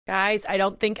Guys, I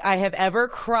don't think I have ever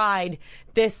cried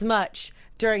this much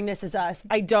during This Is Us.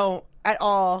 I don't at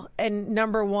all. And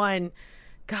number one,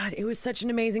 God, it was such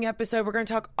an amazing episode. We're going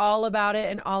to talk all about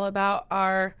it and all about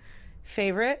our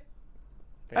favorite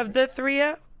of the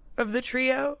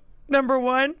trio. Number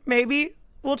one, maybe.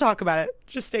 We'll talk about it.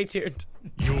 Just stay tuned.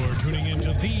 You're tuning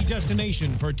into the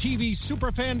destination for TV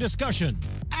superfan discussion,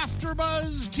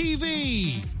 AfterBuzz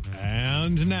TV.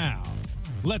 And now,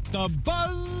 let the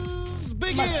buzz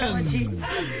begin. I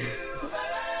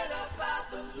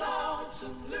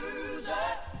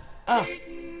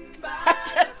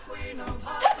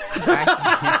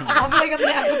feel like I'm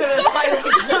the episode of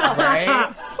Twilight.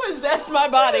 Right? Possessed my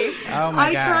body. Oh my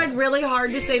I God. tried really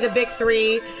hard to say the big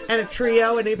three and a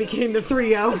trio, and it became the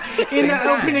trio in the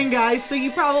opening, guys. So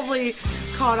you probably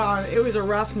caught on. It was a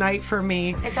rough night for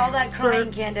me. It's all that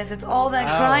crying, Candace. It's all that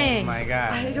crying. Oh my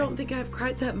God. I don't think I've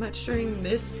cried that much during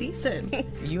this season.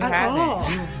 You at haven't.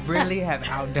 all. You really have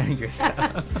outdone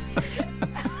yourself.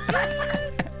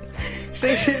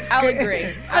 I'll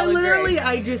agree.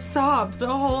 I just sobbed the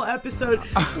whole episode.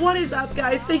 What is up,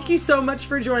 guys? Thank you so much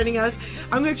for joining us.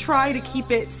 I'm going to try to keep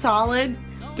it solid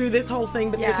through this whole thing,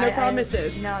 but there's no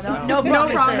promises. No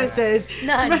promises.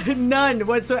 None. None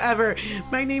whatsoever.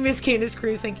 My name is Candace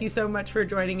Cruz. Thank you so much for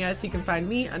joining us. You can find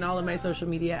me on all of my social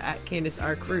media at Candace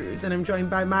R. Cruz. And I'm joined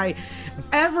by my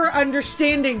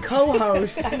ever-understanding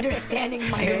co-host. Understanding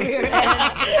my rear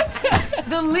end.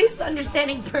 The least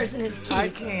understanding person is Keith. I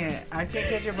can't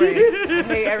catch a break.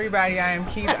 Hey everybody, I am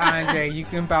Keith Andre. You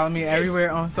can follow me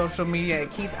everywhere on social media at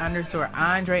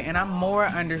Keith_Andre, and I'm more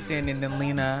understanding than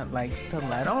Lena likes to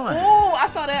let on. Oh, I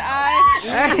saw that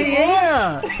eye.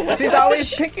 Yeah. She's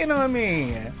always picking on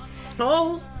me.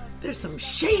 Oh, there's some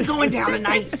shade going down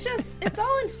tonight. It's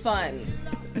all in fun.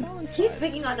 He's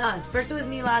picking on us. First it was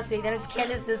me last week, then it's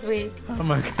Candace this week. Oh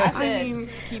my God.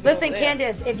 Listen,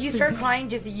 Candace, if you start crying,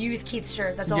 just use Keith's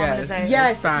shirt. That's all I'm going to say.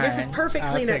 Yes, Fine. this is perfect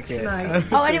I'll Kleenex take it. tonight.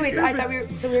 Oh, anyways, I thought we were...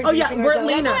 So we were Oh, yeah, introducing we're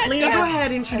ourselves. Lena. Lena, Okay. go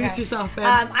ahead. Introduce Okay. yourself, Ben.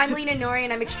 I'm Lena Nori,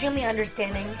 and I'm extremely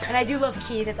understanding. And I do love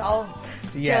Keith. It's all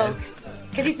jokes.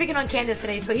 Because he's picking on Candace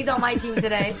today, so he's on my team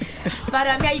today. But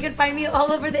yeah, you can find me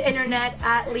all over the internet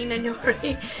at Lena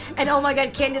Nori. And oh my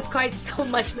God, Candace cried so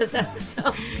much this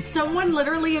episode. Someone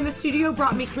literally in the studio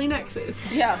brought me Kleenexes.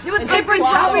 Yeah. It was And paper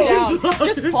plop them towels. down.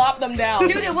 Just plop them down.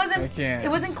 Dude, it wasn't can't.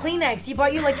 Kleenex. He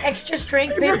brought you like extra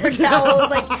strength paper towels,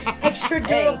 like extra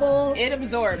durable. It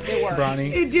absorbs. It works.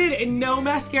 Bronny. It did, and no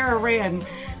mascara ran.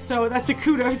 So that's a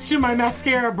kudos to my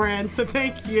mascara brand, so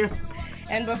thank you.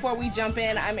 And before we jump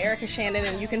in, I'm Erica Shannon,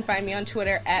 and you can find me on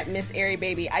Twitter at Miss Airy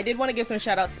Baby. I did want to give some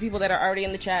shout outs to people that are already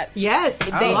in the chat. Yes,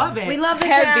 I love it. We love the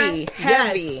Heavy.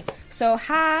 Yes. So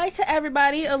hi to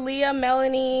everybody. Aaliyah,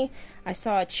 Melanie. I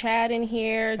saw Chad in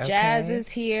here. Jazz is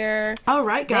here. All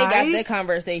right, guys. They got the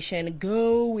conversation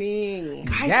going.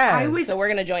 Guys, Yes. So we're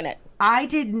going to join it. I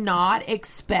did not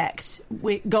expect,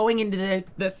 going into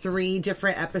the 3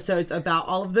 different episodes about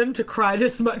all of them, to cry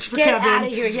this much for Get Kevin. out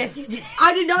of here. Yes, you did.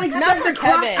 I did not expect Not for to cry.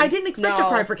 Kevin. I didn't expect to No.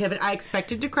 cry for Kevin. I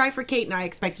expected to cry for Kate, and I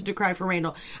expected to cry for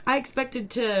Randall. I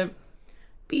expected to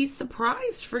be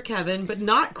surprised for Kevin, but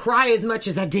not cry as much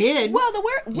as I did. Well,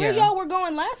 where Yeah. y'all were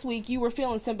going last week, you were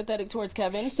feeling sympathetic towards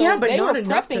Kevin. So Yeah, but they not were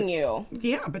enough prepping to- you.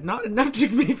 Yeah, but not enough to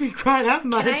make me cry that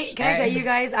much. Can I tell you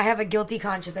guys, I have a guilty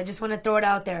conscience. I just want to throw it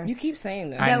out there. You keep saying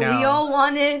that. I That we know. all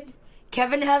wanted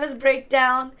Kevin to have his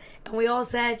breakdown, and we all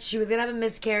said she was going to have a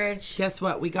miscarriage. Guess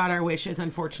what? We got our wishes,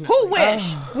 unfortunately. Who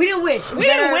wish? We didn't wish. We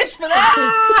didn't wish for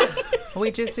that. We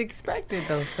just expected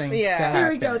those things Yeah. to happen. Here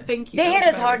we go. Thank you. They That hit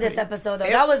was us hard better. this episode, though.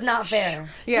 That was not fair.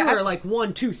 Yeah, You were like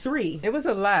 1, 2, 3. it was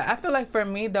a lot. I feel like for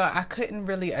me though, I couldn't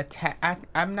really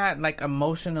I'm not like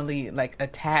emotionally like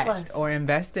attached Plus. or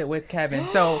invested with Kevin.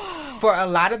 So for a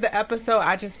lot of the episode,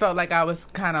 I just felt like I was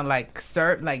kind of like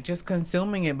just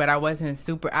consuming it, but I wasn't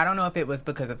super. I don't know if it was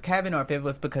because of Kevin or if it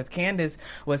was because Candace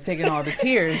was taking all the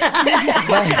tears.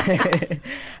 But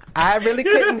I really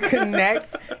couldn't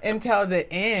connect until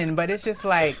the end. But it's just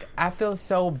like I feel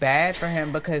so bad for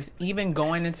him because even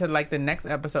going into like the next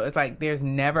episode, it's like there's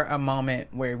never a moment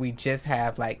where we just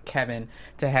have like Kevin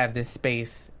to have this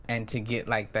space and to get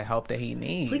like the help that he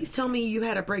needs. Please tell me you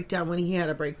had a breakdown when he had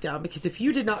a breakdown, because if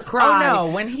you did not cry... Oh no,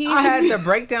 when he had the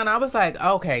breakdown, I was like,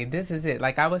 okay, this is it.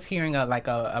 Like I was hearing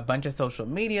a bunch of social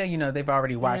media, you know, they've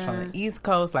already watched on the East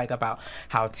Coast, like about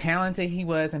how talented he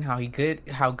was and how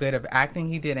good of acting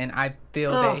he did. And I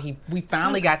feel that we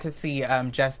finally got to see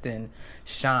Justin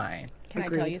shine. Can I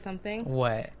tell you something?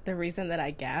 What? The reason that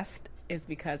I gasped is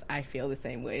because I feel the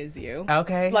same way as you.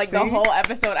 Okay. Like the see? whole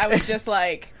episode, I was just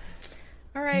like,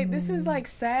 all right, this is like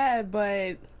sad,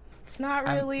 but it's not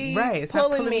really it's not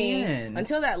pulling me in.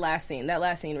 until that last scene. That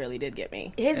last scene really did get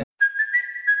me.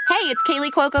 Hey, it's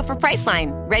Kaylee Cuoco for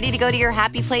Priceline. Ready to go to your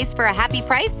happy place for a happy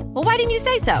price? Well, why didn't you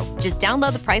say so? Just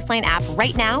download the Priceline app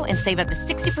right now and save up to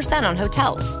 60% on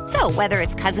hotels. So whether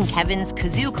it's Cousin Kevin's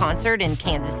Kazoo Concert in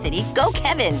Kansas City, go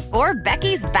Kevin, or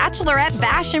Becky's Bachelorette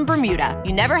Bash in Bermuda,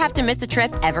 you never have to miss a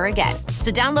trip ever again.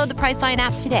 So download the Priceline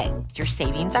app today. Your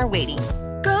savings are waiting.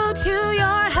 Go to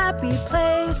your happy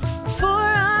place for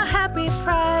a happy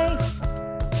price.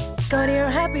 Go to your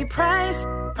happy price,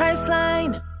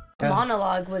 Priceline.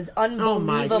 Monologue was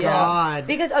unbelievable. Oh my God.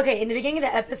 Because, okay, in the beginning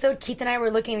of the episode, Keith and I were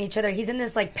looking at each other. He's in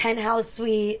this, like, penthouse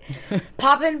suite,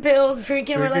 popping pills,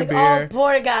 drinking. We're like, beer. oh,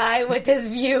 poor guy with his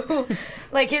view.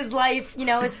 Like, his life, you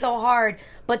know, is so hard.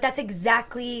 But that's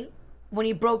exactly, when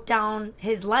he broke down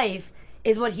his life,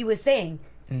 is what he was saying.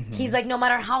 Mm-hmm. He's like, no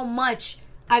matter how much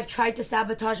I've tried to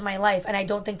sabotage my life and I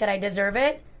don't think that I deserve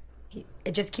it,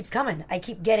 it just keeps coming. I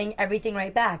keep getting everything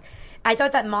right back. I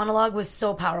thought that monologue was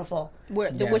so powerful.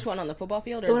 Which one, on the football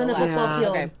field? Or the one on the football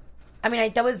field. Okay. I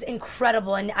mean, that was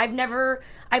incredible. And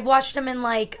I've watched him in,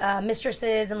 like,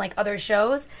 Mistresses and, like, other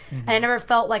shows. Mm-hmm. And I never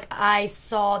felt like I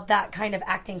saw that kind of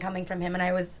acting coming from him. And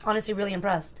I was honestly really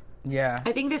impressed. Yeah.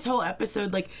 I think this whole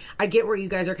episode, like, I get where you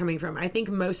guys are coming from. I think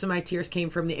most of my tears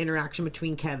came from the interaction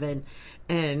between Kevin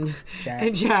and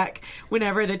Jack.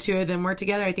 Whenever the two of them were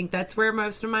together, I think that's where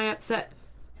most of my upset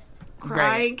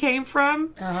crying came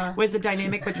from, was the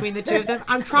dynamic between the two of them.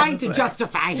 I'm trying to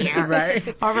justify here.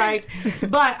 Right. All right.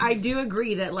 But I do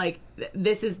agree that, like,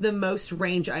 this is the most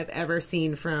range I've ever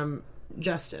seen from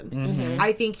Justin. Mm-hmm.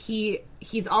 I think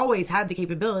he's always had the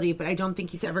capability, but I don't think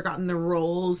he's ever gotten the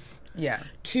roles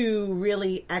to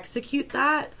really execute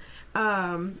that.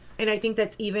 And I think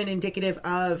that's even indicative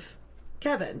of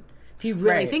Kevin. If you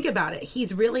really think about it,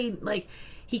 he's really, like,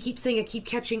 he keeps saying, I keep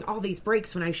catching all these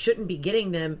breaks when I shouldn't be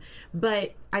getting them.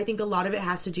 But I think a lot of it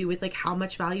has to do with, like, how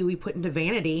much value we put into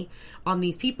vanity on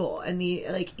these people. And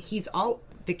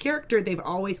the character they've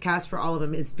always cast for all of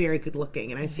them is very good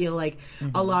looking. And I feel like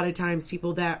a lot of times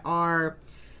people that are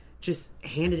just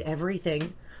handed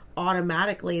everything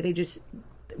automatically,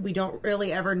 we don't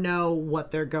really ever know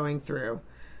what they're going through.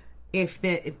 If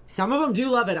some of them do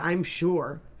love it, I'm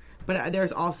sure. But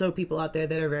there's also people out there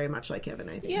that are very much like Kevin,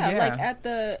 I think. Yeah. Like at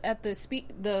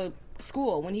the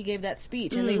school when he gave that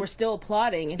speech and they were still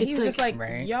applauding and he was just like,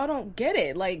 y'all don't get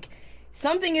it. Like,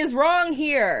 something is wrong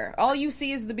here. All you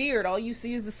see is the beard. All you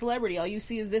see is the celebrity. All you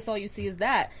see is this. All you see is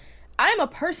that. I'm a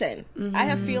person. Mm-hmm. I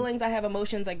have feelings. I have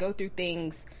emotions. I go through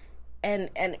things.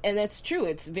 And that's true.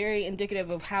 It's very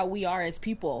indicative of how we are as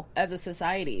people, as a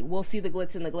society. We'll see the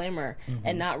glitz and the glamour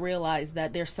and not realize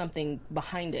that there's something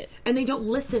behind it. And they don't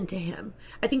listen to him.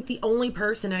 I think the only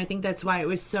person, and I think that's why it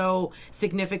was so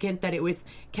significant that it was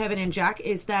Kevin and Jack,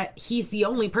 is that he's the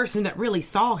only person that really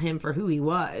saw him for who he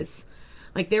was.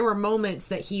 Like, there were moments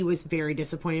that he was very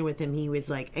disappointed with him. He was,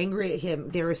 like, angry at him.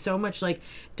 There was so much, like,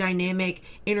 dynamic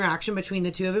interaction between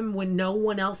the two of them when no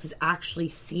one else is actually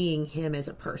seeing him as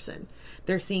a person.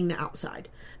 They're seeing the outside.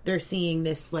 They're seeing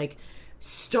this, like,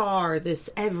 star, this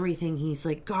everything. He's,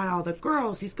 like, got all the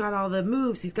girls. He's got all the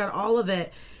moves. He's got all of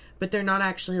it. But they're not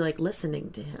actually, like,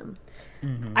 listening to him.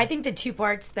 Mm-hmm. I think the two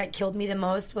parts that killed me the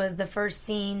most was the first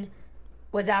scene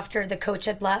was after the coach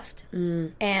had left.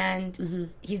 And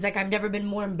he's like, I've never been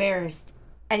more embarrassed.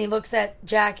 And he looks at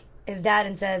Jack, his dad,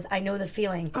 and says, I know the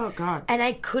feeling. Oh, God. And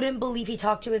I couldn't believe he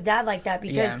talked to his dad like that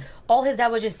because all his dad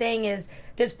was just saying is,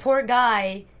 this poor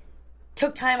guy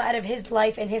took time out of his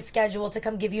life and his schedule to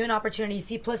come give you an opportunity,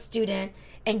 C+ student,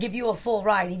 and give you a full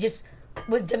ride. He just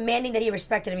was demanding that he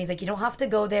respected him. He's like, you don't have to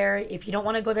go there. If you don't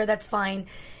want to go there, that's fine.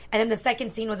 And then the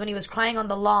second scene was when he was crying on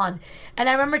the lawn. And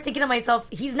I remember thinking to myself,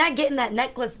 he's not getting that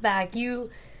necklace back. You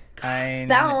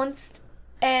bounced.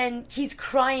 And he's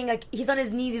crying. Like, he's on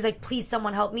his knees. He's like, please,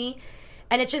 someone help me.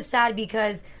 And it's just sad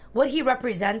because what he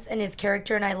represents in his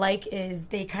character, and I like, is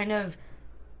they kind of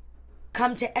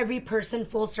come to every person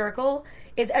full circle.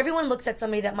 Is everyone looks at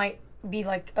somebody that might be,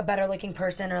 like, a better looking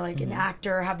person or, like, an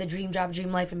actor or have the dream job,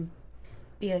 dream life, and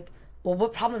be like, well,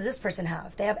 what problem does this person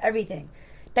have? They have everything.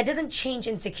 That doesn't change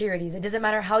insecurities. It doesn't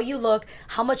matter how you look,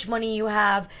 how much money you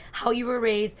have, how you were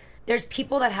raised. There's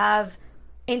people that have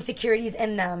insecurities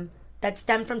in them that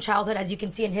stem from childhood, as you can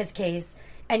see in his case.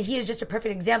 And he is just a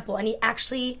perfect example. And he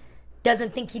actually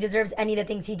doesn't think he deserves any of the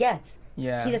things he gets.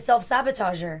 Yeah. He's a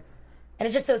self-sabotager. And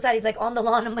it's just so sad. He's like on the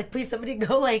lawn. I'm like, please, somebody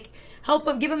go, like, help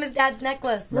him. Give him his dad's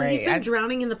necklace. Well, he's been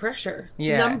drowning in the pressure.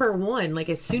 Yeah. Number one. Like,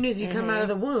 as soon as you come out of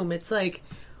the womb, it's like,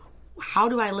 how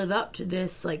do I live up to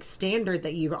this like standard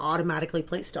that you've automatically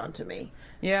placed onto me?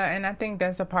 Yeah, and I think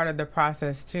that's a part of the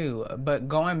process too. But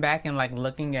going back and like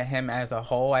looking at him as a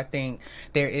whole, I think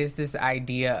there is this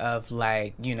idea of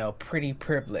like, you know, pretty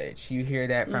privilege. You hear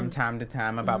that from time to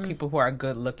time about people who are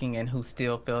good looking and who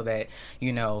still feel that,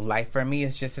 you know, life for me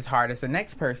is just as hard as the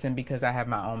next person because I have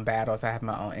my own battles, I have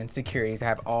my own insecurities, I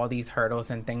have all these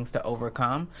hurdles and things to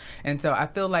overcome. And so I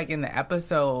feel like in the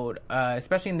episode,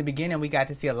 especially in the beginning, we got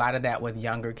to see a lot of that with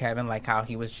younger Kevin, like how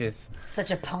he was just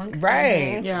such a punk.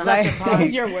 Right. Yeah. Such a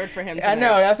punk. Your word for him today. I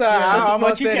know, that's why I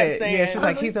almost you said kept it. saying. Yeah, she's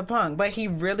like, he's a punk. But he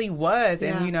really was.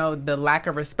 And, you know, the lack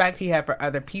of respect he had for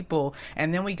other people.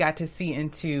 And then we got to see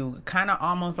into kind of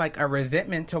almost like a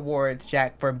resentment towards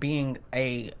Jack for being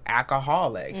a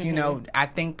alcoholic. You know, I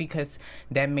think because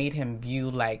that made him view,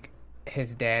 like,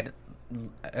 his dad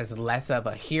as less of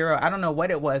a hero. I don't know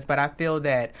what it was, but I feel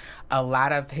that a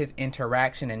lot of his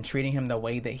interaction and treating him the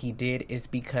way that he did is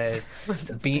because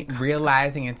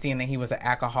realizing and seeing that he was an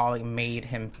alcoholic made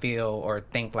him feel or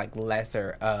think like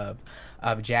lesser of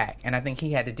Jack. And I think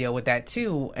he had to deal with that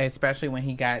too, especially when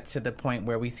he got to the point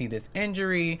where we see this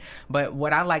injury. But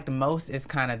what I liked most is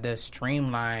kind of the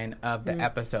streamline of the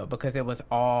episode, because it was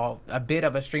all a bit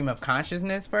of a stream of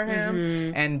consciousness for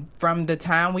him. And from the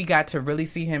time we got to really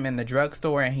see him in the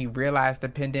drugstore and he realized the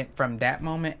pendant, from that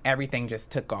moment, everything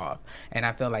just took off. And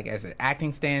I feel like as an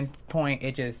acting standpoint,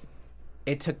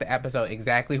 it took the episode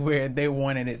exactly where they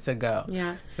wanted it to go.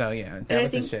 Yeah. So, yeah,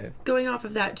 that was a shift. Going off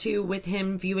of that, too, with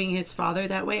him viewing his father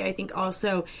that way, I think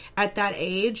also at that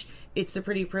age, it's the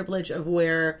pretty privilege of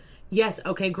where, yes,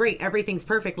 okay, great, everything's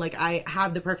perfect. Like, I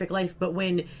have the perfect life. But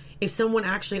if someone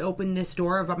actually opened this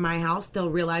door of my house, they'll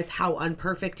realize how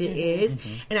unperfect it is.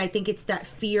 And I think it's that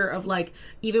fear of, like,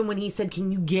 even when he said,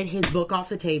 can you get his book off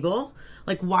the table?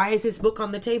 Like, why is his book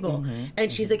on the table?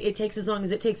 And she's like, it takes as long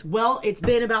as it takes. Well, it's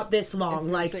been about this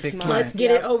long. Like, let's get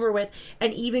it over with.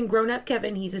 And even grown-up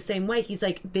Kevin, he's the same way. He's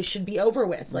like, this should be over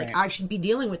with. Like, I should be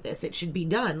dealing with this. It should be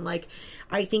done. Like,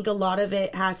 I think a lot of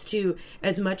it has to,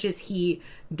 as much as he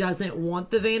doesn't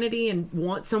want the vanity and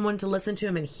want someone to listen to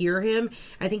him and hear him,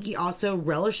 I think he also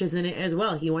relishes in it as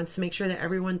well. He wants to make sure that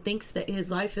everyone thinks that his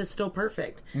life is still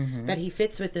perfect, that he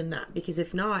fits within that, because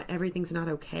if not, everything's not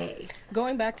okay.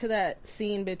 Going back to that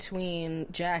scene between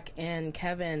Jack and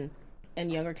Kevin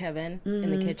and younger Kevin in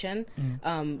the kitchen,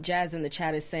 Jazz in the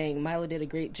chat is saying Milo did a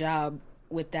great job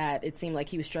with that. It seemed like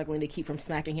he was struggling to keep from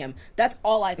smacking him. That's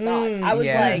all I thought. I was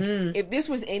like, if this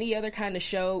was any other kind of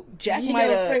show, Jack might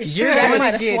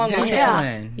have swung on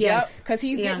him. Yes. Because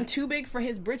he's getting too big for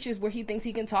his britches where he thinks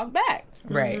he can talk back.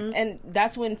 Right. And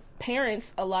that's when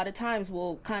parents a lot of times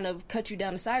will kind of cut you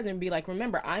down to size and be like,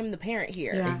 remember, I'm the parent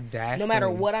here. Exactly. No matter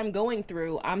what I'm going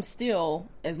through, I'm still,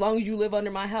 as long as you live under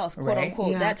my house, quote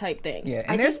unquote, that type thing. Yeah,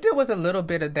 and there still was a little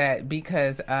bit of that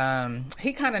because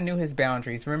he kind of knew his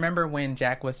boundaries. Remember when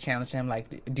Jack was challenging him,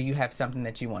 like, do you have something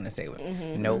that you want to say with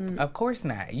me? Nope, of course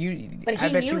not. But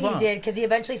he knew he did because he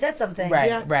eventually said something.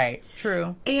 Right, right.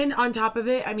 True. And on top of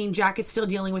it, I mean, Jack is still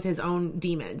dealing with his own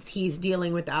demons. He's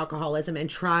dealing with alcoholism and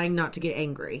trying not to get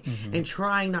angry and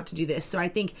trying not to do this. So I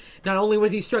think not only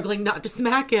was he struggling not to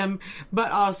smack him, but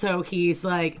also he's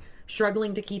like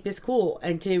struggling to keep his cool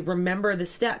and to remember the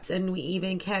steps. And we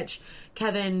even catch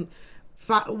Kevin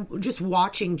just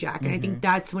watching Jack. And I think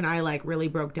that's when I like really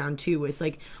broke down too, was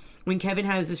like when Kevin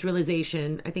has this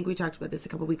realization. I think we talked about this a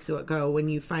couple weeks ago, when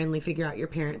you finally figure out your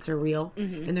parents are real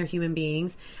and they're human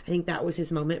beings. I think that was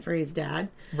his moment for his dad,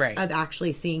 right? Of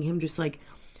actually seeing him just like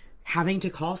having to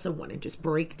call someone and just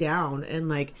break down, and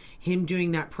like him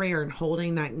doing that prayer and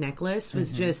holding that necklace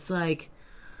was just like,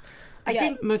 I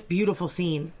think, most beautiful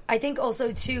scene. I think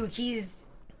also too, he's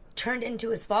turned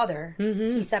into his father.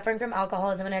 He's suffering from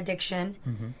alcoholism and addiction.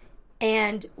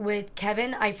 And with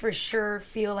Kevin, I for sure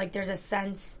feel like there's a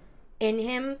sense in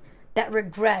him that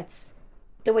regrets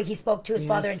the way he spoke to his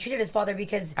father and treated his father,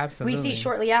 because we see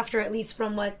shortly after, at least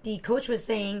from what the coach was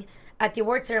saying at the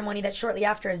award ceremony, that shortly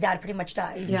after his dad pretty much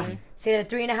dies. Say that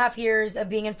 3.5 years of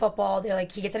being in football, they're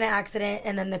like, he gets in an accident,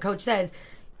 and then the coach says,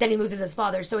 then he loses his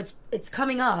father. So it's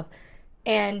coming up,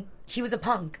 and he was a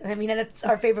punk. I mean, that's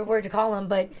our favorite word to call him,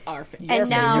 but my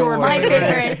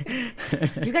favorite.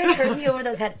 You guys heard me over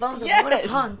those headphones. I was like, what a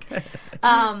punk.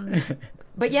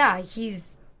 But yeah,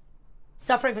 he's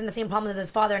suffering from the same problems as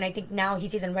his father, and I think now he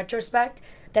sees in retrospect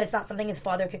that it's not something his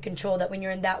father could control, that when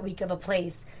you're in that weak of a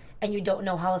place and you don't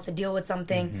know how else to deal with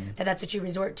something, that's what you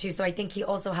resort to. So I think he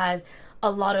also has a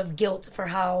lot of guilt for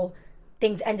how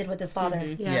things ended with his father.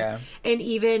 Yeah. And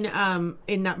even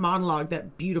in that monologue,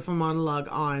 that beautiful monologue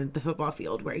on the football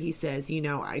field where he says, you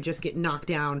know, I just get knocked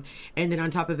down and then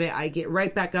on top of it, I get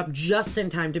right back up just in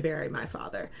time to bury my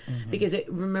father. Because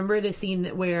remember the scene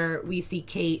where we see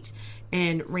Kate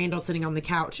and Randall sitting on the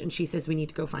couch and she says we need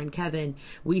to go find Kevin.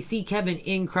 We see Kevin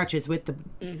in crutches with the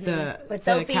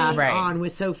Sophie. cast Right. on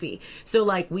with Sophie. So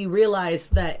like we realize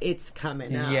that it's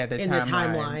coming up Yeah, the in timeline. the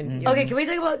timeline. Okay, can we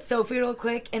talk about Sophie real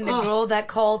quick and the girl that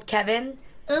called Kevin?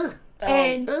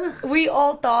 And we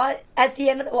all thought at the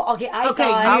end of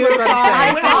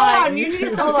I thought you need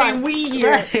to stop saying we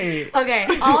here. Okay,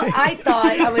 I thought,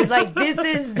 I was like, this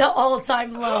is the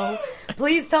all-time low.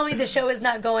 Please tell me the show is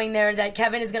not going there, that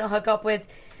Kevin is going to hook up with...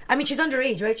 I mean, she's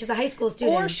underage, right? She's a high school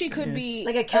student. Or she could be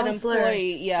like a counselor. an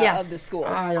employee, of the school.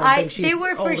 I don't think she's They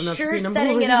were for old enough to sure be an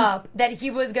setting it employee. up that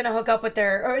he was going to hook up with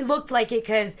her, or it looked like it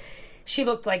because she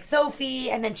looked like Sophie,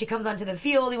 and then she comes onto the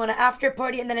field. You want an after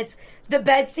party, and then it's the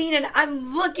bed scene, and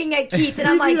I'm looking at Keith, and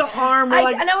I'm You see like, the arm, we're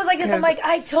like- and I was like, this, I'm like,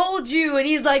 I told you, and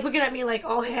he's like looking at me like,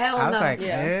 oh hell I was no, like, and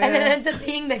then it ends up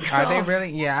being the girl. Are they really?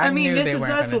 Yeah, I mean, knew this they is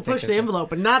weren't us. gonna We'll push take the it. envelope,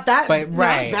 but not that. But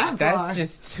right, not that far. that's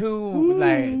just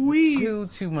too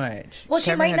too much. Well, she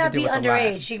Kevin might had to not do be with a lot.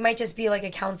 underage. She might just be like a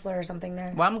counselor or something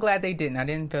there. Well, I'm glad they didn't. I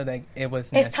didn't feel like it was.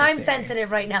 It's time necessary.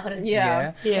 sensitive right now.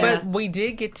 Yeah. But we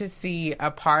did get to see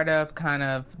a part of kind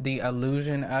of the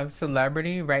illusion of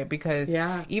celebrity, right? Because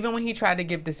even when he tried to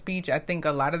give the speech, I think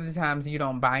a lot of the times you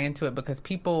don't buy into it because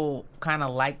people kind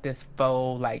of like this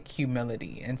faux like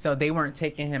humility, and so they weren't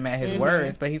taking him at his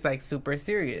words. But he's like super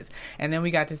serious. And then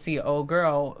we got to see an old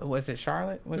girl. Was it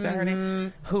Charlotte? Was that her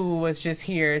name? Who was just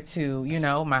here to, you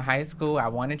know, my high school. I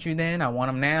wanted you then. I want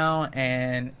him now.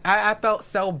 And I felt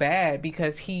so bad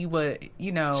because he would,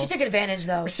 you know, She took advantage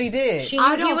though. she did. She knew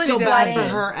I he don't was feel bad sweating.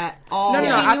 for her at all. No,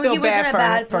 She I knew feel he was in a bad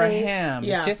bad for place. him.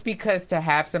 Yeah. Just because to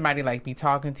have somebody like be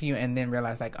talking to you and then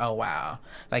realize like, oh wow,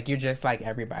 like you're just like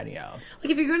everybody else.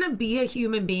 Like if you're gonna be a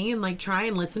human being and like try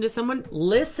and listen to someone,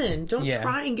 listen. Don't Yeah.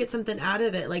 try and get something out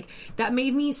of it. Like that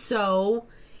made me so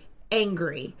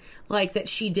angry. Like that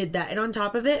she did that. And on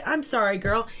top of it, I'm sorry,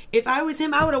 girl. If I was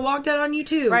him, I would have walked out on you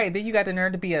too. Right. Then you got the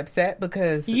nerve to be upset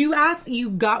because You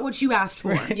got what you asked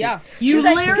for. Yeah. You She's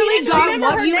like, literally she got remember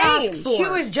what her you name. asked for. She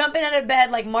was jumping out of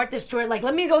bed like Martha Stewart, like,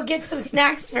 let me go get some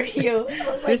snacks for you. I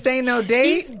was like, this ain't no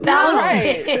date. he's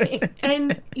bouncing.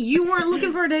 and you weren't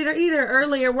looking for a date either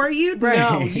earlier, were you? Right.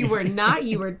 No, you were not.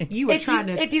 You were trying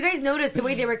to. If you guys noticed, the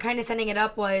way they were kind of setting it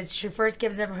up was she first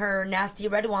gives him her nasty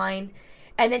red wine,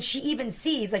 and then she even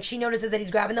sees, like, she notices that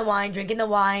he's grabbing the wine, drinking the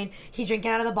wine, he's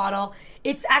drinking out of the bottle.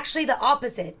 It's actually the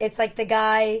opposite. It's like the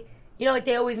guy, you know, like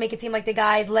they always make it seem like the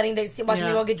guy is watching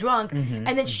the girl get drunk, and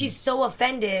then she's so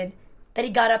offended that he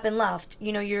got up and left.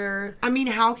 You know, I mean,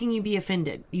 how can you be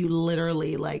offended? You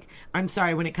literally, like, I'm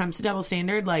sorry, when it comes to double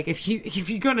standard, like, if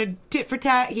you're gonna tit for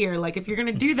tat here, like, if you're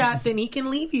gonna do that, then he can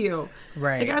leave you.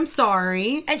 Right. Like, I'm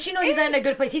sorry. and she knows he's not in a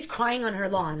good place. He's crying on her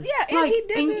lawn. Yeah, and Like, he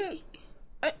didn't.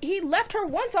 He left her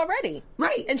once already.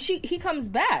 Right. And he comes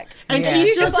back. And Yeah.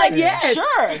 she's just like, yes.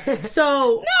 Sure.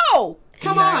 So, No.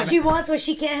 come on. She wants what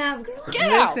she can't have, girl. Get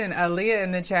out. Listen, Aaliyah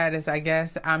in the chat is, I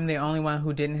guess I'm the only one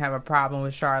who didn't have a problem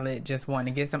with Charlotte just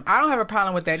wanting to get some. I don't have a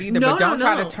problem with that either, No, but don't no,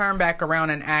 try no. to turn back around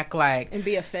and act like. And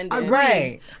be offended.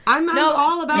 Right. I'm No,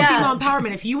 all about yeah. female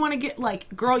empowerment. If you want to get,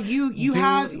 like, girl, you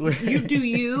do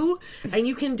you, and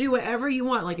you can do whatever you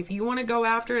want. Like, if you want to go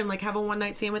after and, like, have a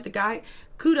one-night stand with the guy,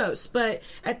 kudos. But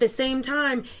at the same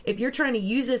time, if you're trying to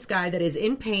use this guy that is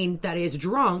in pain, that is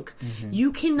drunk,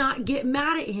 you cannot get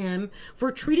mad at him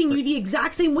for treating you the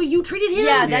exact same way you treated him.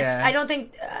 Yeah, Yeah. I don't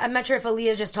think, I'm not sure if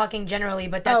Aaliyah's just talking generally,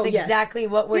 but that's Oh, yes. exactly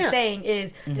what we're saying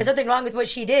is there's nothing wrong with what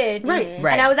she did. Right.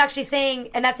 Right. And I was actually saying,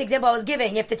 and that's the example I was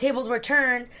giving, if the tables were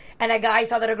turned and a guy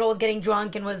saw that a girl was getting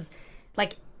drunk and was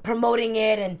like promoting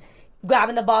it and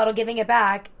grabbing the bottle, giving it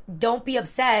back, don't be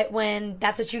upset when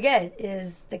that's what you get,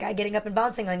 is the guy getting up and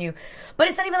bouncing on you. But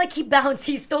it's not even like he bounced,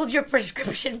 he stole your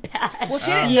prescription pad. Well,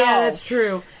 she didn't Yeah, know. that's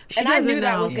true. She And I doesn't knew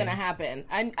that know. was going to happen.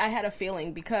 I had a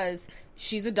feeling because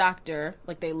she's a doctor.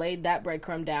 Like, they laid that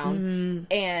breadcrumb down.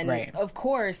 And, Right. of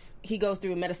course, he goes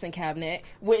through a medicine cabinet,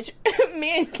 which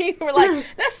me and Keith were like,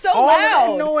 that's so All that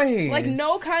loud. noise. Like,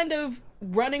 no kind of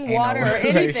running Ain't water no or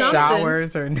anything.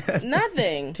 showers or nothing.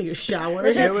 Nothing. Take a shower.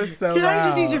 It was so Can I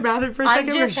just loud. use your bathroom for a I'm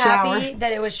second? just or shower? happy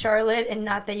that it was Charlotte and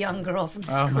not the young girl from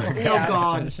school. Oh my Oh,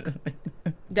 God.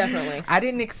 Definitely. I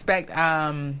didn't expect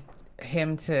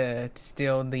him to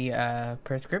steal the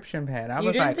prescription pad. I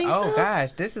was didn't like, think oh so?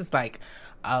 gosh, this is like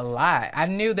a lot. I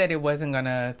knew that it wasn't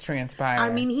gonna transpire. I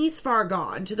mean, he's far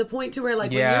gone to the point to where, like,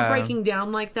 when Yeah. you're breaking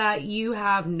down like that, you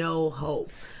have no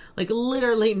hope. Like,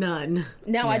 literally none.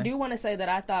 Now, I do want to say that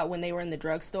I thought when they were in the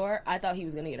drugstore, I thought he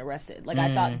was going to get arrested. Like,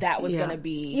 I thought that was going to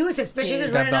be... He was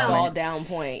suspicious. his fall down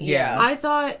point. Yeah. I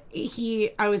thought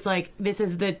I was like, this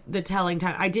is the telling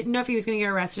time. I didn't know if he was going to get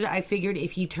arrested. I figured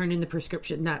if he turned in the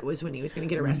prescription, that was when he was going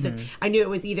to get arrested. I knew it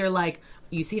was either like,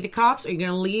 you see the cops, are you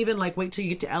going to leave and like wait till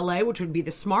you get to LA, which would be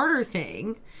the smarter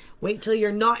thing. Wait till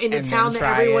you're not in the town that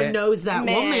everyone knows that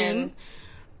woman.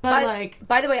 But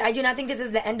by the way, I do not think this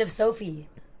is the end of Sophie.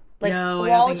 Like, no,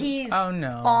 while he's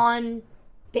on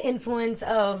the influence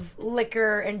of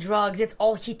liquor and drugs, it's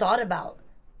all he thought about.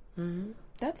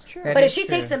 That's true. But if she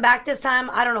takes him back this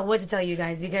time, I don't know what to tell you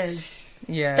guys, because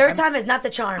third time is not the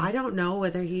charm. I don't know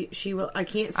whether she will. I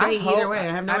can't say either way.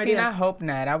 I have no idea. I hope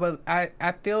not.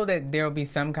 I feel that there will be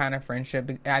some kind of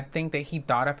friendship. I think that he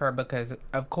thought of her because,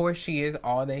 of course, she is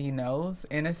all that he knows,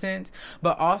 in a sense,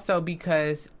 but also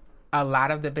because a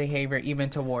lot of the behavior, even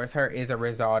towards her, is a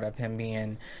result of him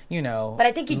being, But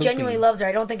I think he genuinely loves her.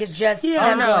 I don't think it's just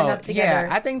them growing up together.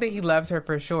 Yeah, I think that he loves her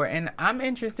for sure. And I'm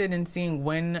interested in seeing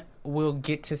when we'll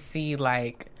get to see,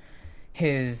 like,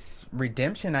 his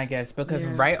redemption, I guess. Because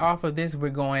right off of this, we're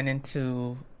going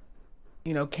into,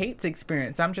 Kate's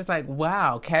experience. I'm just like,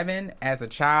 wow, Kevin, as a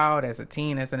child, as a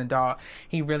teen, as an adult,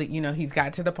 he really, he's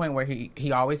got to the point where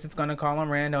he always is going to call him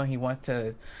Randall, and he wants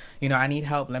to... I need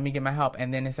help. Let me get my help.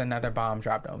 And then it's another bomb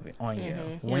dropped on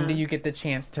you. When do you get the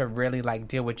chance to really, like,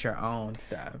 deal with your own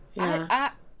stuff?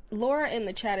 Yeah. Laura in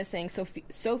the chat is saying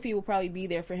Sophie will probably be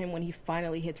there for him when he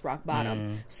finally hits rock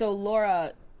bottom. So,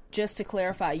 Laura, just to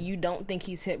clarify, you don't think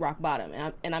he's hit rock bottom.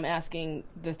 And I'm asking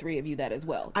the three of you that as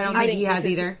well. I don't think he has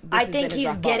either. I think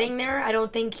he's getting there. I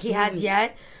don't think he has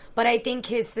yet. But I think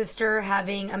his sister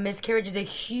having a miscarriage is a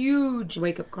huge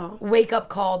wake-up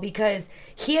call because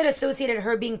he had associated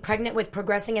her being pregnant with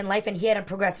progressing in life, and he hadn't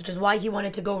progressed, which is why he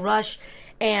wanted to go rush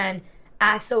and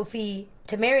ask Sophie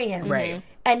to marry him. Right.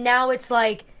 And now it's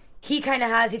like he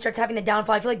starts having the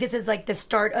downfall. I feel like this is like the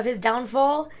start of his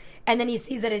downfall. And then he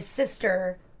sees that his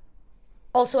sister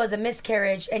also has a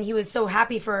miscarriage, and he was so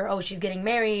happy for her. Oh, she's getting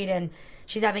married and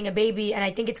she's having a baby. And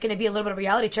I think it's going to be a little bit of a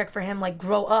reality check for him, like,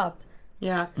 grow up.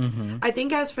 Yeah. I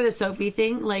think as for the Sophie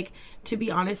thing, like, to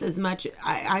be honest, as much,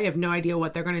 I have no idea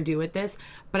what they're going to do with this,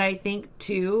 but I think,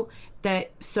 too, that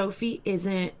Sophie's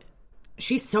an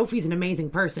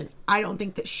amazing person. I don't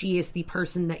think that she is the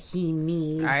person that he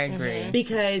needs. I agree.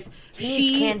 Because he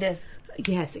needs Candace.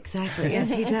 Yes, exactly. Yes,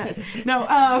 he does. No,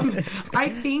 I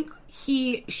think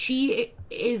she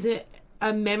is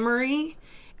a memory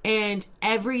and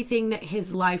everything that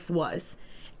his life was.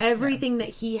 Everything that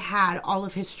he had, all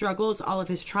of his struggles, all of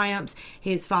his triumphs,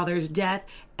 his father's death,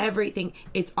 everything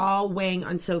is all weighing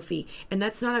on Sophie. And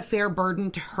that's not a fair burden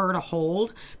to her to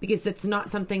hold because that's not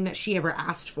something that she ever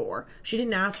asked for. She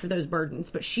didn't ask for those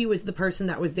burdens, but she was the person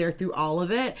that was there through all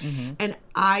of it. And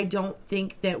I don't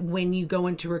think that when you go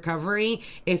into recovery,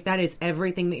 if that is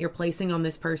everything that you're placing on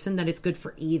this person, that it's good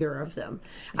for either of them.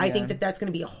 I think that that's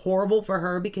going to be horrible for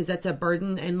her because that's a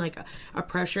burden and like a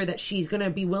pressure that she's going to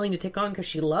be willing to take on because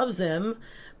she loves him.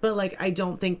 But, like, I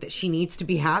don't think that she needs to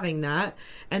be having that.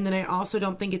 And then I also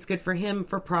don't think it's good for him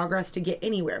for progress to get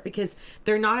anywhere because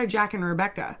they're not a Jack and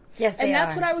Rebecca. Yes, they and are.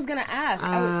 that's what I was going to ask.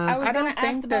 I was going to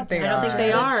ask about I don't think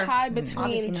they are. The tie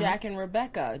between Jack and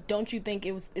Rebecca. Don't you think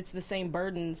it's the same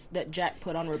burdens that Jack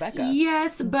put on Rebecca?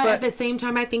 Yes, but at the same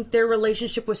time, I think their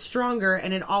relationship was stronger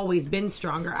and it always been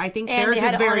stronger. I think theirs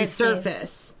is very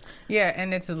surface. Yeah,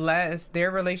 and it's less,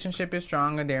 their relationship is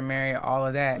stronger, they're married, all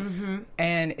of that.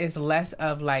 And it's less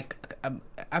of like,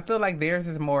 I feel like theirs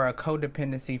is more a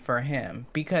codependency for him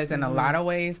because in a lot of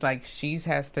ways, like she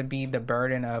has to be the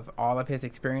burden of all of his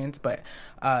experience. But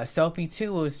Sophie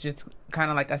too is just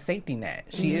kind of like a safety net.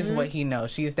 She is what he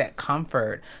knows. She is that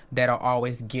comfort that'll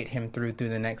always get him through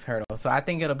the next hurdle. So I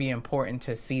think it'll be important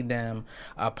to see them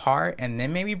apart and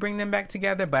then maybe bring them back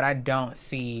together. But I don't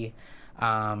see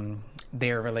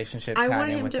their relationship tied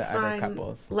in with the other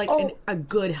couples. Like a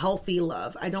good, healthy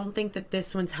love. I don't think that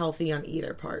this one's healthy on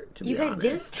either part, to be honest.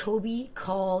 Didn't Toby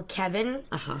call Kevin?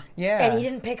 Yeah. And he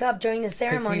didn't pick up during the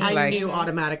ceremony. I knew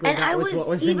automatically that was what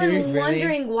was the news. And I was even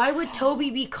wondering, why would Toby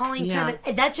be calling Kevin?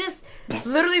 That just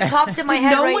literally popped in my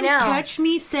head right now. Did no one catch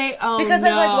me say, because I'm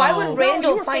like, why would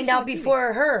Randall find out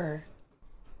before her?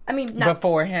 I mean, not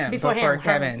before him, before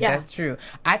Kevin. That's true.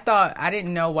 I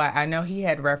didn't know why. I know he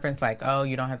had referenced like, oh,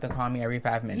 you don't have to call me every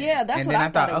 5 minutes. Yeah, that's and what then I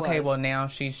thought. Okay, well now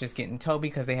she's just getting Toby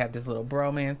because they have this little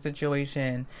bromance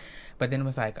situation. But then it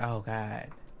was like, oh God,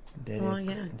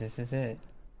 this is it.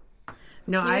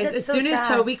 No, Yeah, that's as so soon as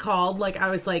sad. Toby called, like, I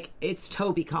was like, it's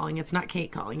Toby calling. It's not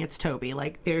Kate calling. It's Toby.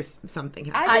 Like, there's something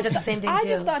happening. I did the same thing, I too.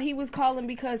 just thought he was calling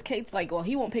because Kate's like, well,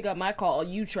 he won't pick up my call.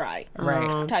 You try.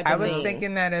 Right. Type I of was thing.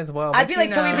 thinking that as well. I'd but be you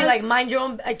like, Toby know- be like, mind your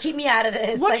own, keep me out of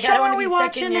this. What like, show I don't are want we to be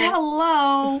stuck in watching? your...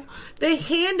 Hello. They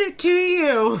hand it to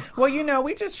you. Well, you know,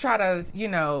 we just try to, you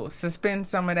know, suspend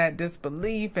some of that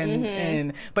disbelief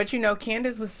and but you know,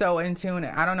 Candace was so in tune.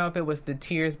 I don't know if it was the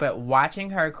tears, but watching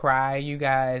her cry, you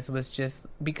guys, was just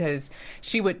because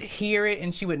she would hear it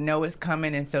and she would know it's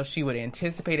coming, and so she would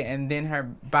anticipate it, and then her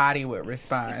body would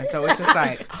respond. So it's just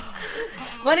like,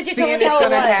 Why didn't you tell seeing us it's how it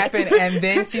gonna was? happen, and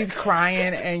then she's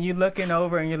crying, and you're looking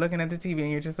over and you're looking at the TV,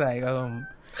 and you're just like,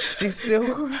 she's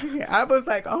still crying. I was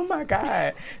like, oh my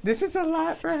God, this is a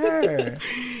lot for her.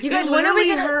 You guys, It when are we literally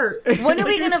gonna hurt. when are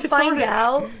we Like, gonna it's find cathartic.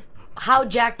 out how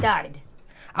Jack died?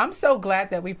 I'm so glad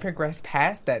that we progressed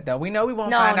past that, though. We know we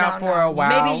won't find out for a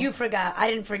while. Maybe you forgot. I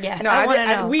didn't forget. No, I want to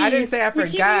didn't- know. I didn't say I We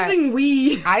keep forgot. using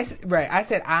we. I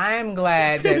said I am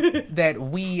glad that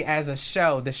we as a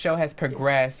show, the show has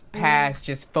progressed past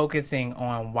just focusing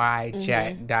on why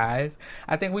Jack dies.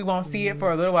 I think we won't see it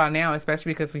for a little while now,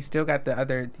 especially because we still got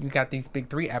you got these big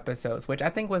 3 episodes, which I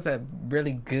think was a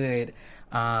really good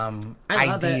I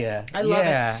love idea. it. I love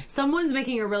it. Someone's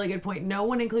making a really good point. No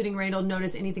one, including Randall,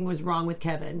 noticed anything was wrong with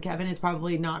Kevin. Kevin is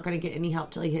probably not going to get any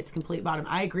help till he hits complete bottom.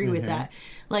 I agree with that.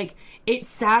 Like, it's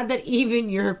sad that even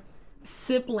your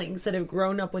siblings that have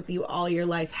grown up with you all your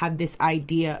life have this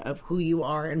idea of who you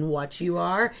are and what you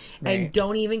are and Right.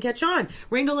 don't even catch on.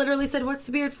 Randall literally said, "What's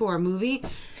the beard for? A movie?"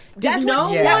 That's no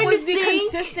what, Yeah. that one was the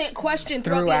think- consistent question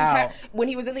throughout the Throughout. entire. When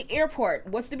he was in the airport,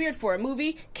 what's the beard for? A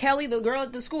movie? Kelly, the girl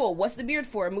at the school, what's the beard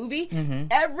for? A movie?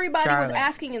 Everybody was Charlotte.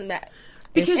 asking him that.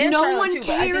 Because And no Charlotte, one too, but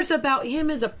I cares think- about him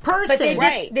as a person. But they,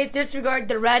 Right. they disregard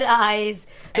the red eyes,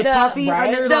 the puffy Right.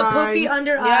 under the the puffy eyes.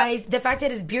 under Yep. eyes, the fact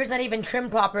that his beard's not even trimmed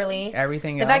properly,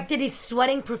 Everything the else. fact that he's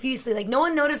sweating profusely. Like, no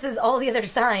one notices all the other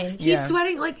signs. He's Yeah.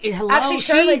 sweating like hello. Actually,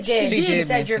 Charlotte did. she She did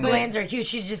said your mention glands are huge.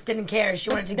 She just didn't care. She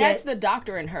wanted to That's get. the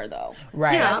doctor in her, though.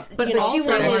 Right. Yeah, but you know, also she So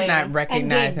wanted- it's not and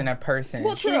recognizing a person.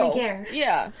 Well, true. didn't care.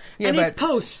 Yeah. yeah, and but it's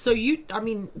post, so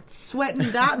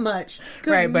sweating that much.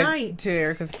 Good right, but night. to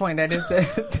Erica's point, that is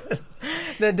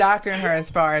the doctor in her, as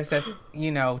far as that,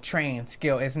 you know, trained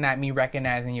skill, is not me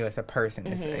recognizing you as a person.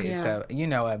 It's Yeah. a, you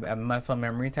know, a muscle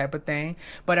memory type of thing.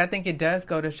 But I think it does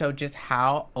go to show just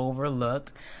how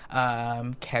overlooked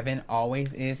Kevin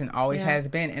always is and always has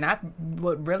been. And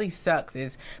what really sucks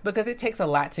is because it takes a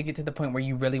lot to get to the point where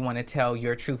you really want to tell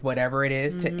your truth, whatever it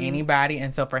is, to anybody.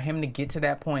 And so for him to get to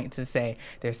that point to say,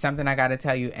 there's something I got to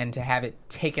tell you, and to have it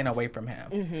taken away from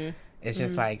him. It's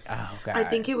just like, oh, God. I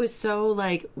think it was so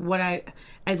like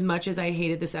as much as I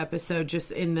hated this episode, just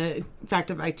in the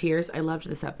fact of my tears, I loved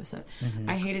this episode.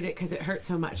 I hated it because it hurt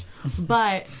so much.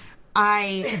 But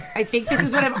I think this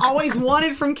is what I've always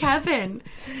wanted from Kevin,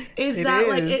 is that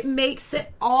like is. it makes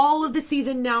it, all of the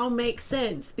season now makes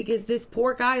sense, because this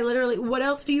poor guy, literally, what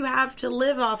else do you have to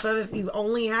live off of if you've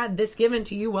only had this given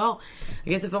to you? Well, I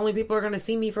guess if only people are going to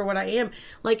see me for what I am.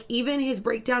 Like, even his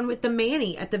breakdown with the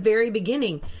Manny at the very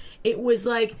beginning, it was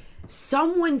like,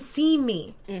 someone see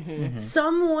me.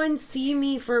 Someone see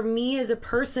me for me as a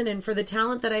person and for the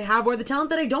talent that I have, or the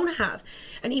talent that I don't have.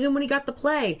 And even when he got the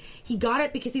play, he got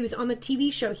it because he was on the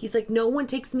TV show. He's like, no one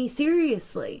takes me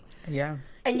seriously. Yeah.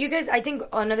 And you guys, I think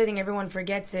another thing everyone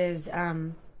forgets is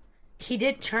he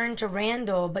did turn to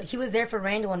Randall, but he was there for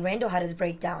Randall when Randall had his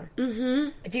breakdown.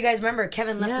 If you guys remember,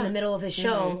 Kevin left in the middle of his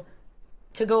show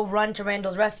to go run to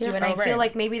Randall's rescue. And I feel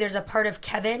like maybe there's a part of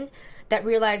Kevin that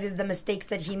realizes the mistakes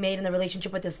that he made in the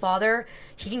relationship with his father.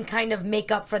 He can kind of make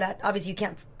up for that. Obviously, you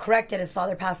can't correct it. His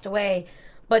father passed away.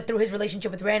 But through his relationship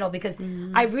with Randall, because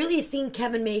I really seen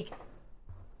Kevin make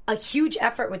a huge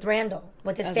effort with Randall,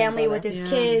 with his family, with his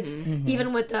kids,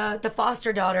 even with the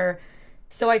foster daughter.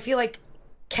 So I feel like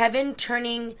Kevin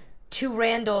turning to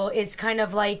Randall is kind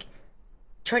of like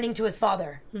turning to his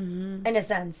father, in a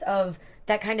sense of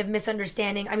that kind of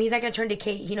misunderstanding. I mean, he's not going to turn to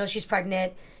Kate. He knows she's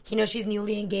pregnant. He knows she's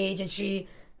newly engaged, and she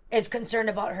is concerned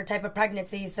about her type of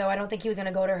pregnancy. So I don't think he was going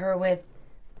to go to her with,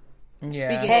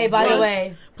 hey, by the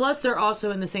way. Plus, they're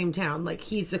also in the same town. Like,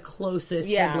 he's the closest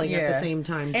sibling at the same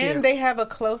time, too. And they have a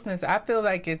closeness. I feel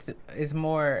like it's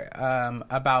more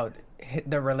about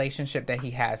the relationship that he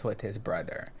has with his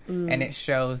brother. And it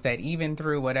shows that even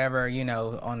through whatever, you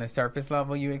know, on the surface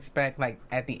level you expect, like,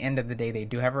 at the end of the day, they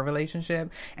do have a relationship.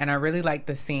 And I really like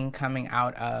the scene coming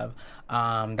out of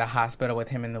the hospital with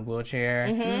him in the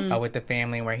wheelchair, with the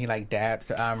family, where he, like, daps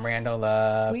Randall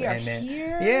up. We are and then,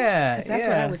 here? Yeah. 'Cause that's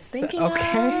what I was thinking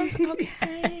okay. of.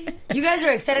 Okay. You guys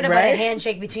are excited about Right? a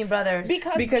handshake between brothers.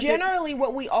 Because Because generally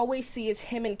what we always see is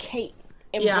him and Kate.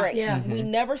 embrace. Yeah. We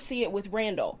never see it with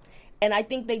Randall. And I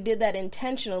think they did that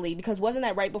intentionally because wasn't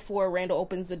that right before Randall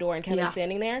opens the door and Kevin's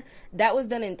standing there? That was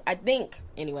done I think,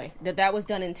 anyway, that was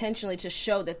done intentionally to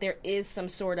show that there is some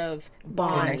sort of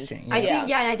bond. Connection, I think,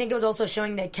 and I think it was also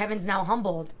showing that Kevin's now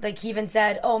humbled. Like, he even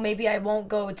said, oh, maybe I won't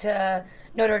go to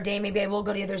Notre Dame. Maybe I will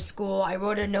go to the other school. I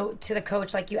wrote a note to the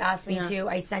coach like you asked me to.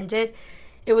 I sent it.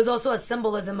 It was also a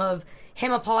symbolism of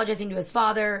him apologizing to his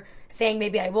father, saying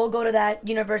maybe I will go to that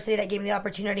university that gave me the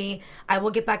opportunity. I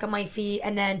will get back on my feet.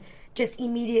 And then just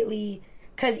immediately,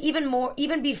 because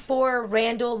even before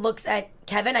Randall looks at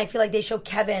Kevin, I feel like they show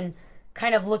Kevin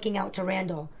kind of looking out to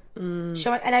Randall. And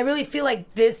I really feel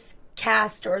like this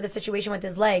cast or the situation with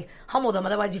his leg humbled him.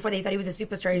 Otherwise, before they thought he was a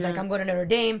superstar, he's like, I'm going to Notre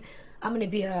Dame. I'm going to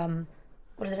be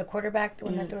what is it, a quarterback? The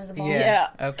one that throws the ball? Yeah,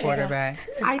 a quarterback.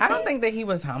 I don't think that he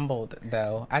was humbled,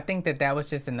 though. I think that was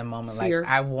just in the moment. Fear. Like,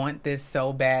 I want this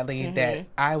so badly that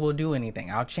I will do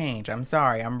anything. I'll change. I'm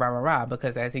sorry. I'm rah-rah-rah.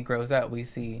 Because as he grows up, we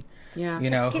see,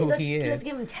 who he is. Let's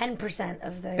give him 10%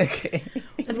 of the... Okay.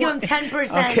 Let's give him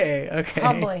 10% okay.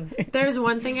 humbling. There's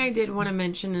one thing I did want to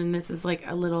mention, and this is like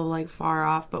a little like far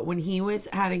off, but when he was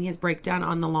having his breakdown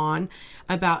on the lawn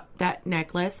about that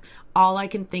necklace, all I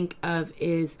can think of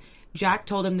is... Jack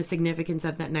told him the significance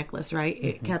of that necklace, right? Mm-hmm.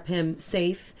 It kept him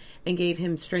safe and gave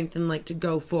him strength and like to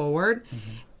go forward.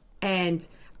 Mm-hmm. And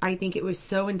I think it was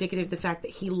so indicative of the fact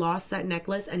that he lost that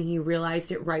necklace and he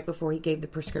realized it right before he gave the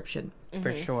prescription. Mm-hmm.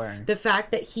 For sure. The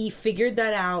fact that he figured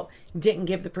that out, didn't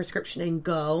give the prescription and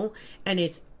go, and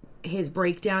it's his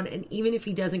breakdown, and even if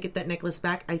he doesn't get that necklace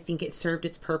back, I think it served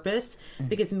its purpose,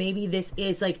 because maybe this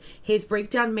is like his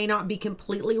breakdown may not be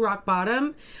completely rock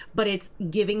bottom, but it's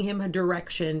giving him a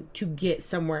direction to get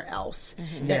somewhere else.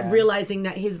 That realizing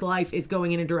that his life is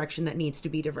going in a direction that needs to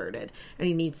be diverted and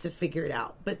he needs to figure it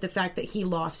out. But the fact that he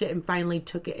lost it and finally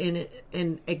took it in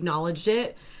and acknowledged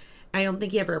it, I don't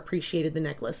think he ever appreciated the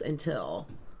necklace until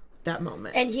that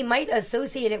moment. And he might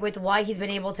associate it with why he's been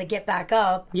able to get back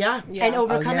up and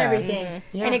overcome everything.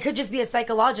 Mm-hmm. Yeah. And it could just be a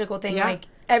psychological thing. Yeah. Like,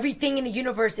 everything in the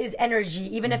universe is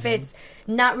energy. Even if it's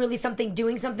not really something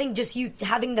doing something, just you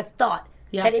having the thought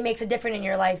that it makes a difference in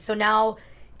your life. So now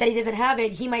that he doesn't have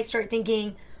it, he might start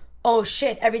thinking, oh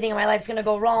shit, everything in my life's gonna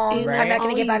go wrong. I'm not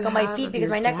gonna get back on my feet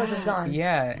because my necklace is gone.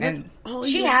 Yeah, and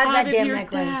she has that damn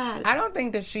necklace. I don't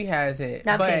think that she has it.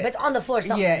 No, but it's on the floor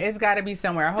somewhere. Yeah, it's got to be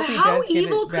somewhere. I hope he how does give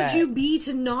evil it back. could you be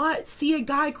to not see a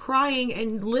guy crying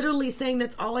and literally saying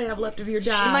that's all I have left of your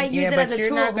dad? She might use it as a tool.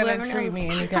 You're not gonna treat me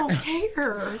any kind. I don't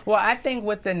care. Well, I think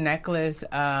with the necklace,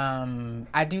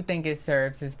 I do think it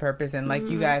serves his purpose, and like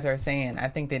you guys are saying, I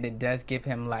think that it does give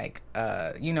him like,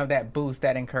 that boost,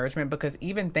 that encouragement. Because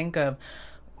even think of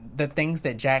the things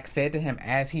that Jack said to him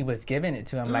as he was giving it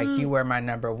to him, like, you are my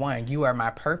number one, you are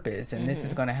my purpose, and this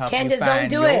is going to help Candace, you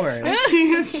find don't do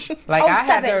yours. Like, I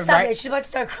had to stop it. She's about to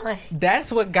start crying.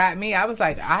 That's what got me. I was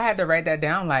like, I had to write that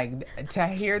down, like, to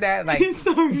hear that, like,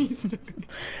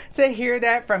 to hear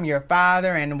that from your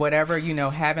father and whatever,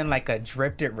 having like a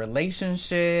drifted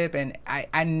relationship. And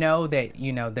I know that,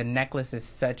 the necklace is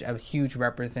such a huge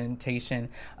representation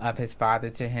of his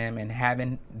father to him, and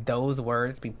having those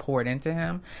words be poured into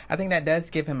him, I think that does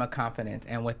give him a confidence,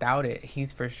 and without it,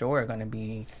 he's for sure going to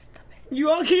be. You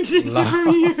all continue from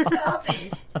here. Stop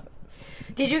it.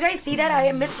 Did you guys see that?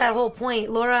 I missed that whole point.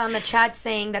 Laura on the chat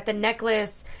saying that the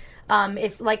necklace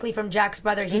is likely from Jack's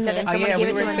brother. He said that someone gave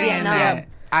it to him in Vietnam. That.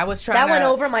 I was trying. Went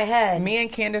over my head. Me and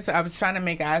Candace, I was trying to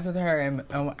make eyes with her,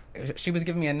 and she was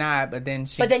giving me a nod, but then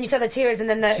you saw the tears, and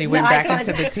then she went back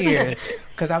into the tears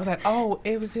because I was like, "Oh,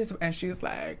 it was his," and she was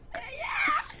like,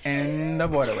 in the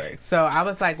waterworks. So I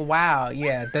was like, wow,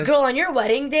 yeah. Girl, on your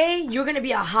wedding day, you're going to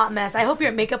be a hot mess. I hope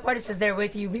your makeup artist is there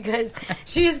with you, because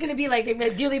she is going to be like,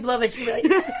 dearly beloved. She'll be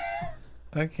like,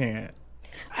 I can't.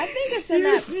 I think it's in you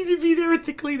that. Just need to be there with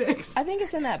the Kleenex. I think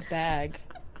it's in that bag.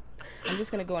 I'm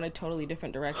just going to go in a totally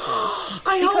different direction.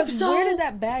 I hope so. Where did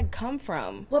that bag come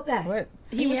from? What bag? What?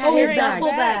 He was his carrying duffel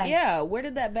that bag. Yeah, where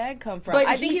did that bag come from? But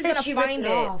I think he's going to find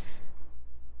it. Off.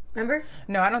 Remember?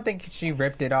 No, I don't think she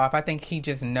ripped it off. I think he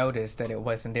just noticed that it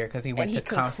wasn't there because he went to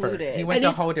comfort. He went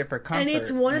to hold it for comfort. And it's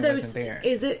one of those.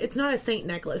 It's not a saint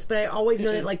necklace, but I always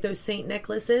know that like those saint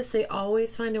necklaces, they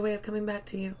always find a way of coming back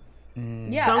to you.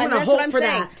 Yeah, so and that's what I'm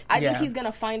saying. I think he's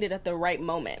gonna find it at the right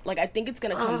moment. Like, I think it's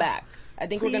gonna come back. I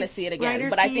think we're gonna see it again.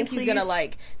 But I think he's gonna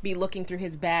like be looking through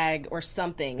his bag or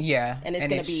something. Yeah, and it's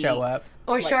gonna be show up.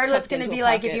 Or like, Charlotte's gonna be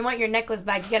like, if you want your necklace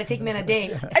back, you gotta take me on a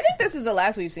date. I think this is the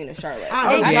last we've seen of Charlotte.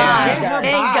 Thank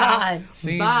God.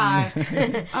 Bye.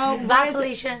 Bye,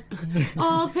 Felicia.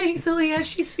 Oh, thanks, Aaliyah.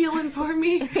 She's feeling for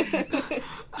me.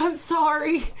 I'm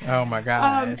sorry. Oh my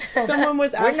God. Someone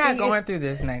was asking. We're not going through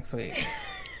this next week.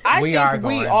 We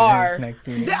are next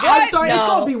week. I'm sorry, it's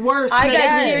going to be worse. I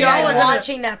got teary-eyed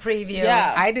watching that preview.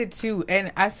 Yeah. I did too.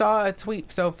 And I saw a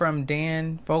tweet from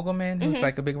Dan Fogelman, who's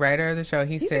like a big writer of the show.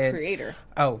 He's the creator.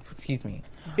 Oh, excuse me.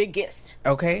 Biggest.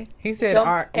 Okay. He said,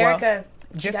 Erica.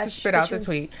 Just to spit out the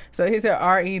tweet. So he said,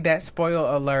 R.E., that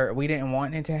spoil alert. We didn't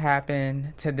want it to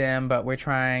happen to them, but we're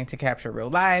trying to capture real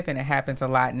life, and it happens a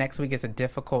lot. Next week is a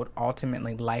difficult,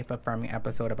 ultimately life-affirming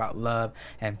episode about love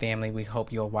and family. We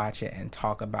hope you'll watch it and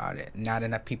talk about it. Not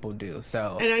enough people do.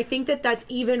 So, and I think that's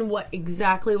even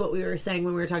exactly what we were saying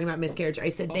when we were talking about miscarriage. I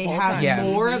said they have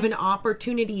more of an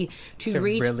opportunity to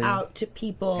reach really out to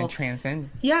people. And transcend.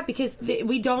 Yeah, because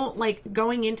we don't,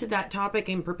 going into that topic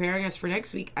and preparing us for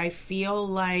next week, I feel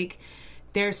like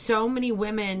there's so many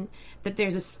women that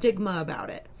there's a stigma about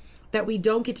it, that we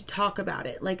don't get to talk about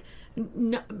it.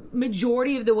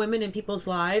 Majority of the women in people's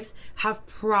lives have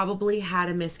probably had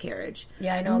a miscarriage.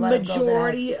 Yeah, I know a lot of girls that have.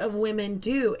 Majority of women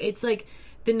do. It's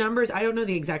the numbers, I don't know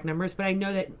the exact numbers, but I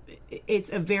know that it's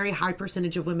a very high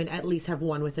percentage of women at least have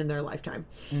one within their lifetime.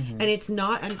 And it's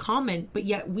not uncommon, but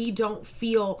yet we don't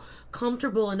feel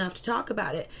comfortable enough to talk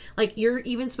about it. You're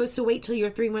even supposed to wait till you're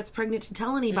 3 months pregnant to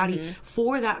tell anybody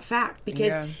for that fact,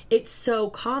 because it's so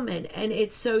common, and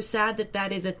it's so sad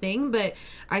that is a thing. But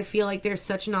I feel like there's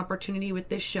such an opportunity with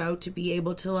this show to be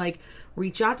able to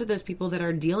reach out to those people that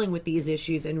are dealing with these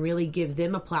issues and really give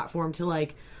them a platform to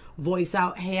voice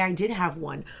out, hey, I did have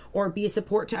one, or be a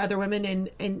support to other women,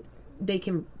 and they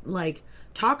can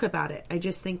talk about it. I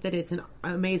just think that it's an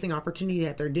amazing opportunity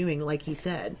that they're doing, like he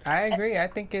said. I agree. I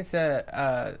think it's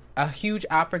a huge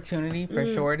opportunity for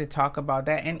sure to talk about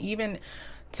that, and even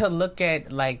to look at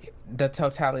the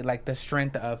totality, the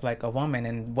strength of a woman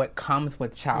and what comes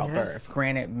with childbirth. Yes.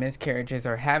 Granted, miscarriages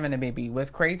or having a baby. What's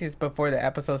crazy is before the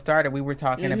episode started, we were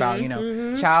talking about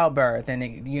childbirth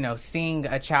and seeing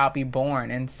a child be born,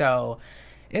 and so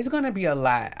it's going to be a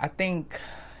lot. I think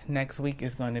next week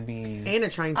is going to be and a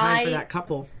trying time for that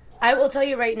couple. I will tell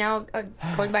you right now,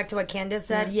 going back to what Candace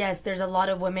said, yes, there's a lot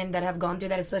of women that have gone through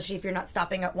that, especially if you're not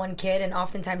stopping at one kid, and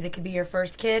oftentimes it could be your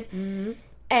first kid.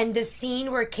 And the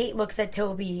scene where Kate looks at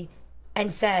Toby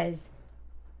and says,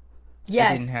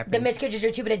 yes, the miscarriage is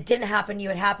your too, but it didn't happen to you,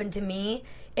 it happened to me.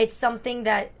 It's something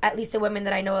that, at least the women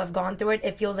that I know have gone through it,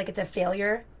 it feels like it's a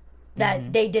failure,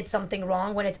 that they did something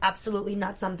wrong, when it's absolutely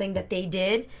not something that they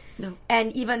did. No.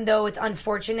 And even though it's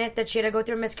unfortunate that she had to go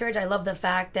through a miscarriage, I love the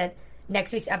fact that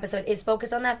next week's episode is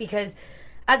focused on that, because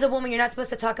as a woman, you're not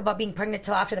supposed to talk about being pregnant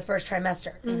till after the first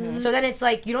trimester. So then it's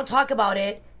you don't talk about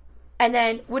it, and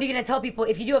then what are you going to tell people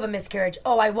if you do have a miscarriage?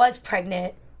 Oh, I was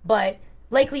pregnant, but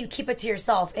likely you keep it to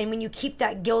yourself. And when you keep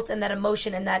that guilt and that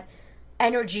emotion and that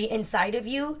energy inside of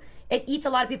you, it eats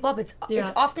a lot of people up. It's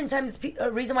oftentimes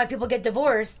a reason why people get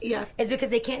divorced is because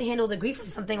they can't handle the grief from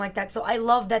something like that. So I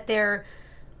love that they're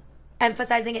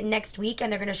emphasizing it next week,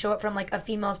 and they're going to show it from a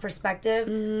female's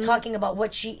perspective, talking about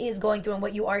what she is going through and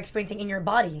what you are experiencing in your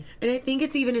body. And I think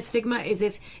it's even a stigma is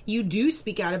if you do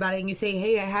speak out about it and you say,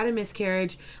 hey, I had a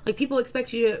miscarriage, people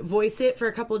expect you to voice it for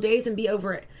a couple of days and be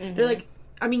over it. They're like,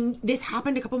 I mean, this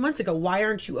happened a couple months ago. Why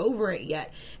aren't you over it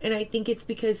yet? And I think it's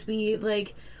because we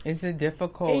it's a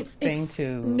difficult thing to.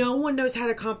 No one knows how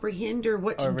to comprehend or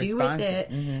what to do with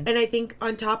it. And I think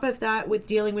on top of that, with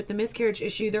dealing with the miscarriage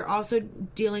issue, they're also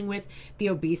dealing with the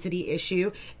obesity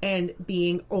issue and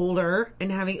being older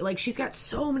and having she's got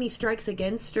so many strikes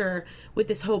against her with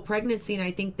this whole pregnancy. And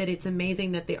I think that it's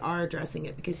amazing that they are addressing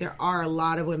it, because there are a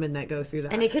lot of women that go through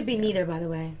that. And it could be neither, by the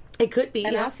way. It could be.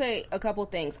 And I'll say a couple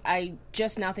things. I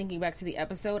just now thinking back to the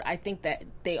episode, I think that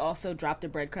they also dropped a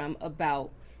breadcrumb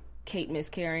about Kate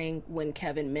miscarrying when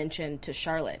Kevin mentioned to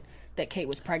Charlotte that Kate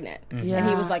was pregnant. And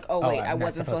he was like, oh wait, I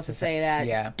wasn't supposed to say that.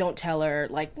 Yeah. Don't tell her.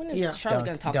 When is Charlotte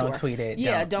going to talk to her? Don't tweet it.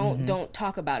 Yeah, don't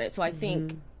talk about it. So I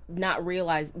think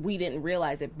we didn't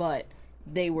realize it, but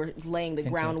they were laying the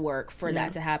groundwork for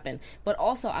that to happen. But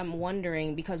also I'm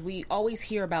wondering, because we always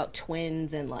hear about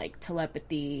twins and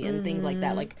telepathy and things like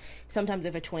that. Sometimes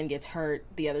if a twin gets hurt,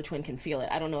 the other twin can feel it.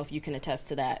 I don't know if you can attest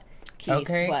to that, Keith.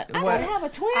 Okay. But I don't have a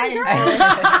twin.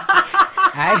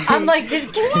 I'm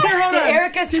did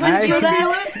Erica's twin feel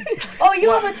that? Oh, you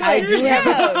have a twin.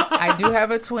 I do have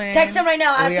a twin. Text him right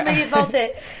now. Ask him if he felt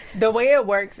it. The way it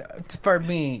works for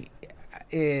me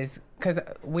is, because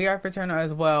we are fraternal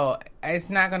as well, it's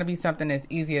not going to be something as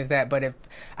easy as that. But if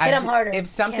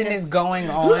something is going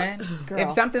on, if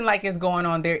something is going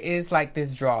on, there is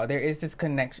this draw. There is this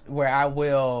connection where I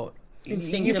will you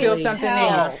feel something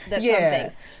that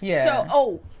something's. Yeah.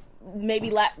 So,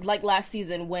 maybe last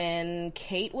season when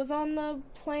Kate was on the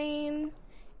plane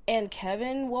and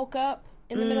Kevin woke up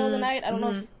in the middle of the night. I don't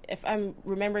know if I'm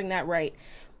remembering that right.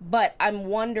 But I'm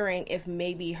wondering if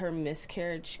maybe her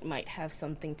miscarriage might have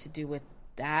something to do with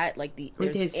that. Like,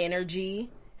 there's energy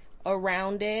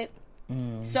around it.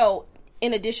 So,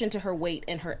 in addition to her weight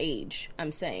and her age,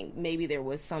 I'm saying maybe there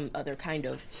was some other kind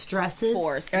of stresses,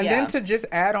 force. And then to just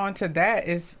add on to that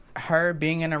is her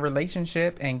being in a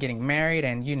relationship and getting married.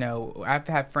 And, you know, I've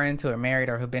had friends who are married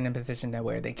or who've been in a position that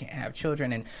where they can't have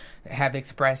children and have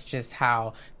expressed just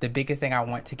how the biggest thing I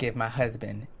want to give my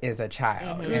husband is a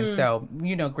child. And so,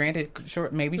 you know, granted, sure,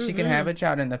 maybe she can have a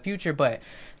child in the future, but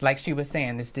like she was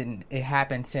saying, it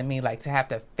happened to me. Like, to have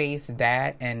to face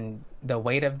that and the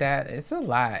weight of that, it's a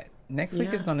lot. Next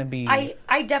week is going to be...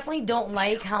 I definitely don't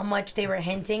like how much they were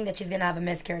hinting that she's going to have a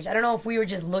miscarriage. I don't know if we were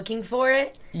just looking for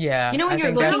it. Yeah. You know when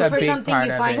you're looking for something,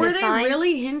 you find the signs? Were they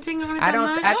really hinting on it that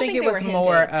much? I think it was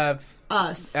more of...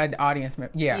 us. An audience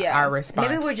member. Yeah, our response.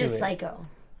 Maybe we're just to psycho.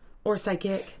 Or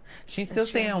psychic. She's still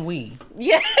saying we.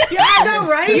 Yeah. I know,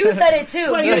 right? You said it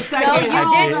too. Well, You you did say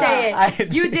I it.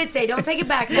 did. You did say it. Don't take it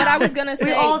back now. What I was going to say,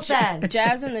 we all said.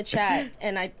 Jazz in the chat,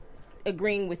 and I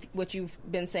agreeing with what you've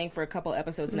been saying for a couple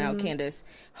episodes now, Candace.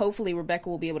 Hopefully Rebecca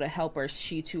will be able to help her.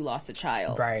 She too lost a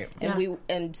child. Right.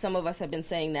 And some of us have been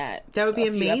saying that. That would be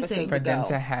a few amazing episodes For ago. them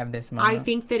to have this moment. I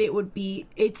think that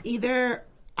it's either...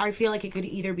 I feel like it could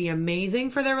either be amazing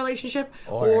for their relationship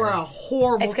or a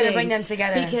horrible It's going to thing. bring them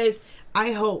together. Because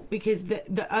I hope, because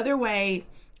the other way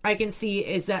I can see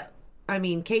is that, I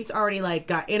mean, Kate's already like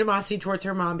got animosity towards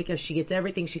her mom because she gets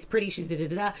everything. She's pretty. She's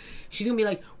da-da-da-da. She's going to be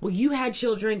like, well, you had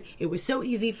children. It was so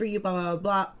easy for you, blah, blah, blah,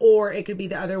 blah. Or it could be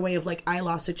the other way of like, I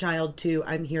lost a child too.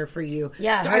 I'm here for you.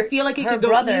 Yeah. So I feel like it her could go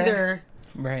brother.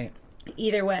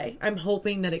 either way. I'm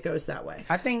hoping that it goes that way.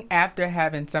 I think after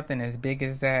having something as big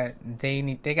as that, they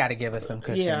got to give us some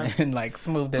cushion and like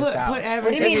smooth this out. What Put do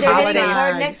everything. you mean? It's They're holiday getting it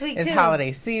hard time. next week It's too.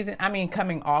 holiday season. I mean,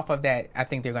 coming off of that, I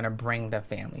think they're going to bring the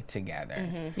family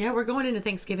together. Yeah, we're going into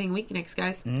Thanksgiving week next,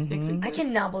 guys. Next week. I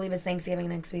cannot believe it's Thanksgiving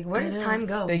next week. Where does time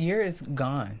go? The year is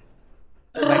gone.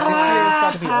 Like, this year is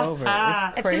about to be over.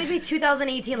 It's It's going crazy. to be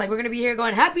 2018. Like, we're going to be here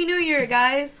going, Happy New Year,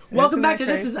 guys. Welcome Isn't back that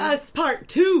to This Is crazy? Us Part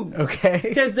 2. Okay.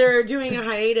 Because they're doing a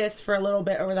hiatus for a little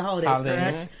bit over the holidays,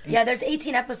 correct? Yeah, there's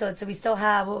 18 episodes, so we still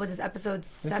have, what was this, episode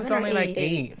 7 This is or only 8? like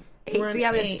 8. 8, so we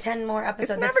have 8. 10 more It's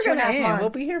episodes. never That's going to 2.5 end. months. We'll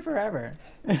be here forever.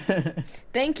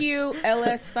 Thank you,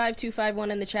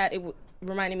 LS5251 in the chat. It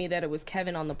reminded me that it was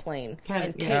Kevin on the plane. Kevin,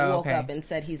 And Kate yeah. woke Okay. up and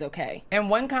said he's okay. And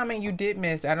one comment you did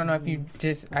miss, I don't know if you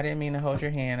just, I didn't mean to hold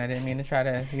your hand. I didn't mean to try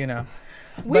to, We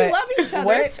But love each other.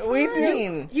 what It's we do-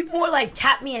 fine. You more like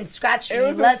tap me and scratch me,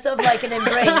 was a- less of like an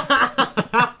embrace.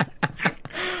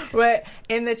 But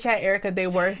in the chat, Erica, they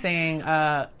were saying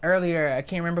earlier, I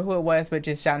can't remember who it was, but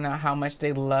just shouting out how much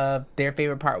they loved. Their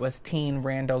favorite part was Teen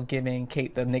Randall giving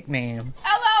Kate the nickname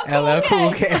LL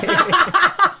Cool K.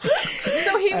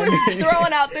 So he was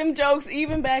throwing out them jokes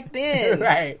even back then.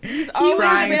 Right. He's always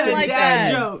Trying been to like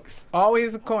Dad that. jokes.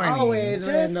 Always corny. Always,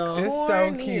 Just Randall. It's so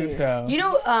corny. cute, though. You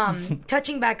know,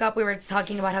 touching back up, we were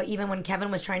talking about how even when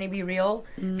Kevin was trying to be real,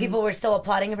 people were still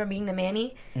applauding him for being the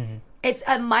Manny. It's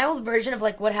a mild version of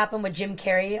like what happened with Jim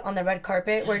Carrey on the red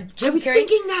carpet, where Jim was Carrey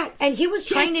thinking that. and he was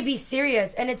trying Yes. to be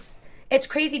serious, and it's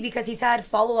crazy because he's had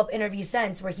follow-up interviews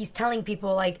since where he's telling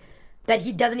people like that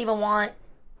he doesn't even want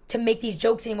to make these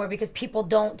jokes anymore because people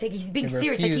don't take. He's being They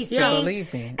serious, like he's refuse to saying.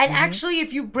 believe me. And actually,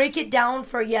 if you break it down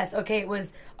for it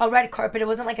was a red carpet. It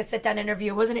wasn't like a sit-down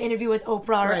interview. It wasn't an interview with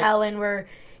Oprah or Right. Ellen where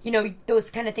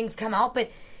those kind of things come out, but.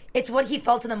 It's what he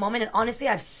felt in the moment, and honestly,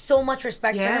 I have so much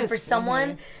respect for him, Yes. for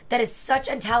someone that is such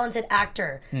a talented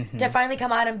actor to finally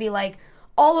come out and be like,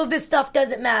 all of this stuff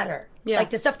doesn't matter. Yeah. Like,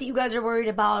 the stuff that you guys are worried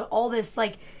about, all this,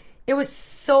 like, it was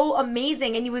so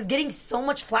amazing, and he was getting so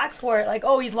much flack for it. Like,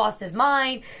 oh, he's lost his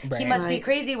mind. He Right. must be Right.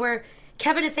 crazy, where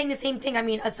Kevin is saying the same thing. I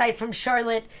mean, aside from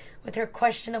Charlotte with her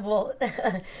questionable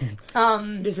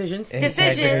Decisions.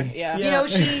 decisions. Yeah. You know,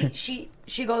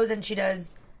 she goes and she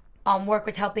does work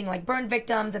with helping like burn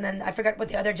victims, and then I forgot what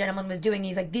the other gentleman was doing.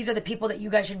 He's like, these are the people that you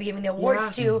guys should be giving the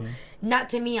awards to, not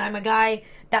to me. I'm a guy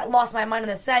that lost my mind on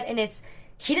the set, and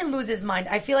he didn't lose his mind.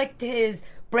 I feel like his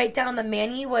breakdown on the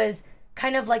Manny was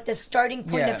kind of like the starting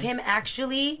point Yeah. of him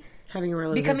actually Having a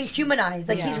realization. becoming humanized.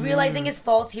 Like he's realizing his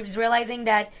faults. He was realizing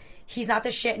that he's not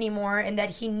the shit anymore, and that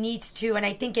he needs to. And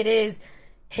I think it is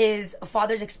his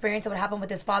father's experience of what happened with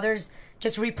his father's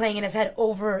just replaying in his head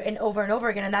over and over and over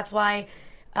again. And that's why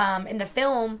in the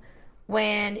film,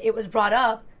 when it was brought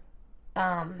up,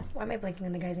 why am I blanking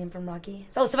on the guy's name from Rocky?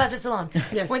 Oh, Sylvester Stallone.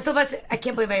 Yes. When Sylvester, I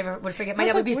can't believe I ever would forget. My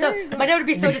dad would be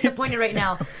so disappointed right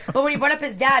now. But when he brought up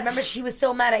his dad, remember he was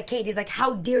so mad at Kate. He's like,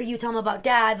 "How dare you tell him about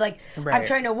dad? Like, I'm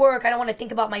trying to work. I don't want to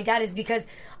think about my dad." Is because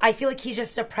I feel like he's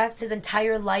just suppressed his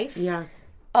entire life. Yeah.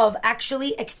 Of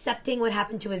actually accepting what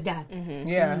happened to his dad. Mm-hmm.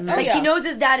 Yeah. Like, he knows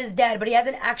his dad is dead, but he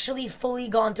hasn't actually fully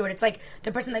gone through it. It's like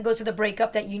the person that goes through the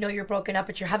breakup that you know you're broken up,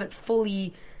 but you haven't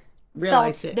fully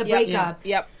Realized felt it. the breakup.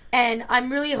 Yep. And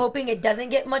I'm really hoping it doesn't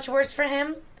get much worse for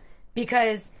him,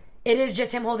 because it is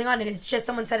just him holding on. And it's just,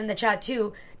 someone said in the chat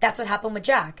too, that's what happened with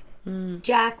Jack.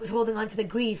 Jack was holding on to the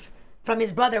grief from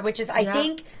his brother, which is, I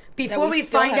think, before we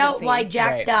find out why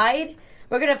Jack died,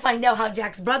 we're going to find out how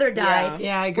Jack's brother died.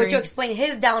 Yeah, I agree. Which will explain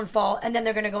his downfall, and then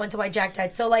they're going to go into why Jack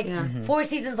died. So, 4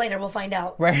 seasons later, we'll find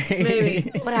out. Right.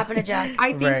 Maybe. What happened to Jack.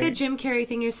 I think the Jim Carrey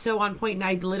thing is so on point, and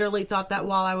I literally thought that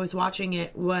while I was watching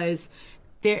it was...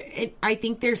 I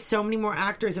think there's so many more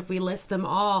actors, if we list them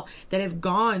all, that have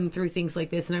gone through things like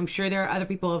this. And I'm sure there are other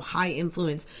people of high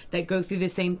influence that go through the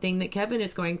same thing that Kevin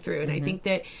is going through. And I think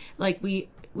that,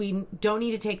 we don't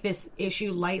need to take this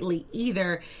issue lightly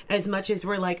either, as much as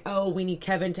we're like, oh, we need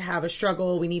Kevin to have a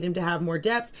struggle, we need him to have more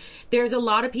depth. There's a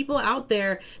lot of people out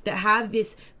there that have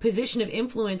this position of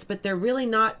influence, but they're really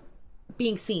not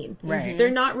being seen. Right.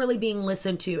 They're not really being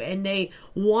listened to, and they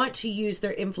want to use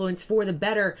their influence for the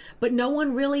better, but no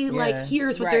one really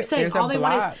hears what they're saying. There's all they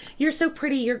want block. is, you're so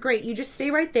pretty, you're great, you just stay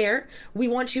right there, we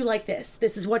want you like this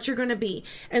is what you're gonna be.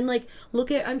 And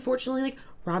look at, unfortunately,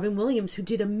 Robin Williams, who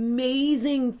did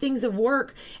amazing things of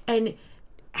work and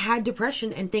had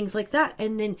depression and things like that.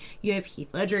 And then you have Heath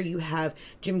Ledger, you have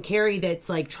Jim Carrey that's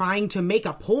trying to make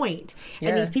a point,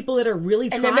 and these people that are really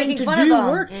trying to do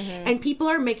work, and people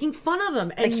are making fun of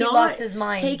him and he not lost his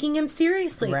mind. taking him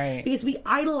seriously, Right. because we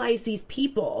idolize these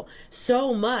people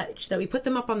so much that we put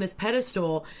them up on this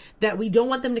pedestal that we don't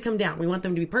want them to come down. We want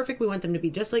them to be perfect, we want them to be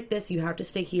just like this. You have to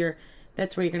stay here.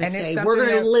 That's where you're going to stay. We're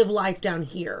going to live life down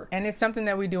here. And it's something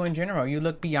that we do in general. You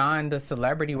look beyond the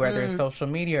celebrity, whether it's social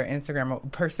media or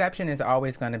Instagram. Perception is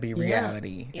always going to be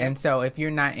reality. Yeah. And so if you're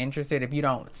not interested, if you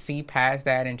don't see past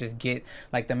that and just get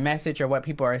the message or what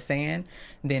people are saying,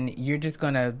 then you're just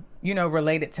going to,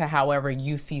 relate it to however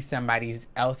you see somebody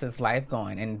else's life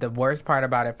going. And the worst part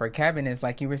about it for Kevin is,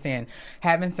 like you were saying,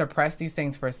 having suppressed these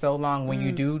things for so long, when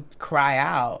you do cry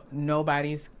out,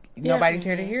 nobody's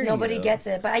here to hear you. Nobody gets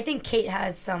it. But I think Kate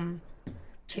has some...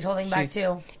 She's holding back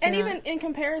too. And even in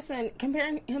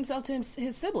comparing himself to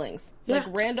his siblings.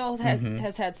 Randall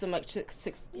has had so much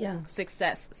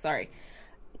success. Sorry.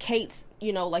 Kate's,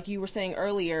 like you were saying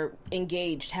earlier,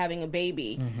 engaged, having a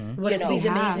baby. What is he's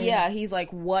amazing. Yeah, he's like,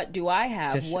 what do I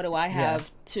have? What do I have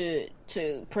to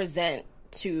present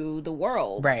to the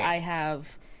world? Right. I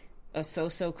have a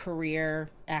so-so career,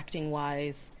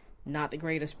 acting-wise. Not the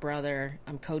greatest brother.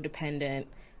 I'm codependent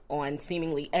on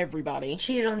seemingly everybody.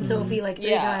 Cheated on Sophie 3 times.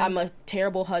 I'm a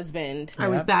terrible husband. I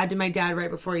was bad to my dad right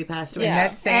before he passed away. And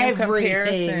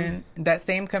that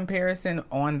same comparison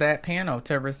on that panel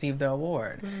to receive the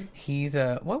award. He's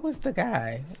what was the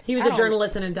guy? He was a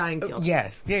journalist in a dying field.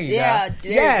 Yes, there you go.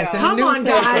 Yes, come on,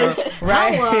 guys.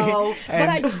 Right? Hello.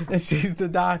 And she's the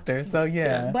doctor, so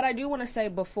yeah. But I do want to say,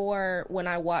 before, when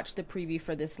I watched the preview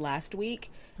for this last week,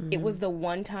 it was the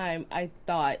one time I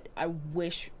thought, I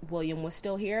wish William was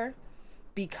still here,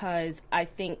 because I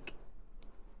think,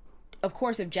 of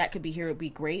course, if Jack could be here, it would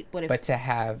be great.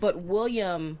 But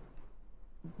William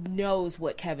knows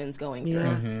what Kevin's going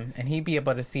through. And he'd be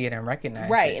able to see it and recognize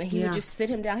it. Right, and he would just sit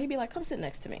him down. He'd be like, come sit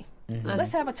next to me.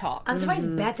 Let's have a talk. I'm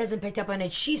surprised Beth hasn't picked up on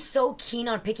it. She's so keen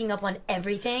on picking up on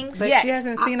everything. But she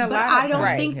hasn't seen a lot of it. I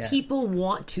don't think people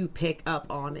want to pick up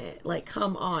on it.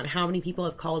 Come on. How many people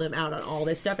have called him out on all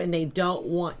this stuff, and they don't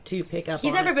want to pick up on it?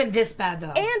 He's never been this bad,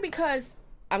 though. And because,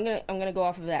 I'm gonna go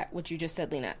off of that, what you just said,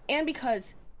 Lena. And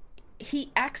because he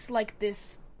acts like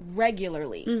this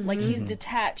regularly. Like, he's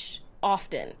detached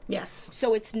often. Yes.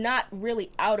 So it's not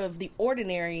really out of the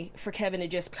ordinary for Kevin to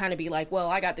just kind of be like, well,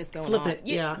 I got this going flip on. It,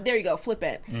 yeah. There you go, flip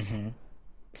it.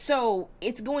 So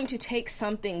it's going to take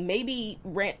something. Maybe,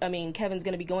 Kevin's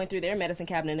going to be going through their medicine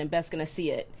cabinet and Beth's going to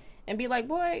see it and be like,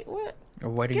 boy, what?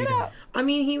 What are you doing? I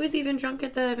mean, he was even drunk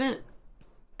at the event.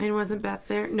 And wasn't Beth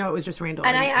there? No, it was just Randall.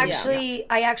 And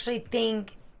I actually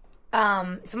think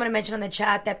someone mentioned on the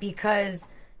chat that because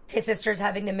his sister's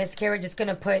having the miscarriage, it's going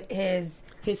to put his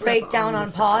breakdown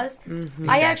on pause.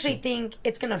 I actually think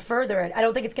it's going to further it. I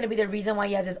don't think it's going to be the reason why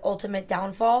he has his ultimate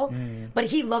downfall, but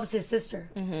he loves his sister.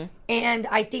 And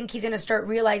I think he's going to start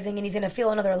realizing, and he's going to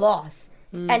feel another loss.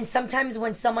 And sometimes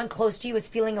when someone close to you is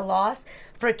feeling a loss,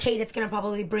 for Kate, it's going to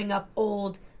probably bring up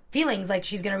old feelings. Like,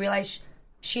 she's going to realize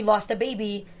she lost a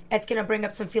baby, it's going to bring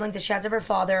up some feelings that she has of her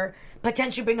father,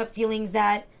 potentially bring up feelings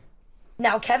that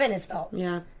now Kevin has felt.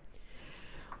 Yeah.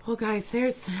 Well, guys,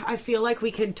 I feel like we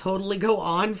could totally go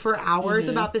on for hours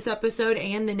about this episode,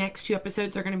 and the next 2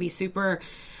 episodes are going to be super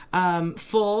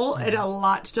full and a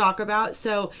lot to talk about.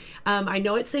 So I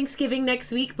know it's Thanksgiving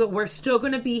next week, but we're still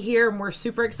going to be here, and we're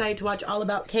super excited to watch All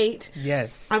About Kate.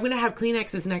 Yes. I'm going to have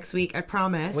Kleenexes next week, I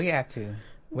promise. We have to.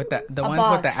 With the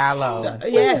ones with the aloe.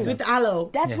 Yes, with the aloe.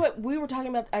 That's what we were talking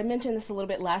about. I mentioned this a little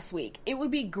bit last week. It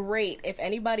would be great if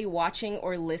anybody watching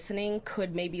or listening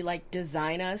could maybe like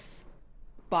design us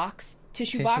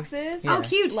tissue boxes. Yeah. Oh,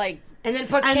 cute. Like, and then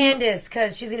put Candace,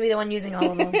 because she's going to be the one using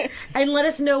all of them. And let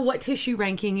us know what tissue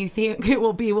ranking you think it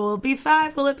will be. Will it be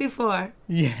 5? Will it be 4?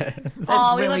 Yes.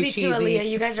 Oh, we love you too, Aaliyah.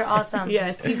 You guys are awesome.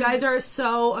 Yes, you guys are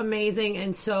so amazing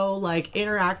and so like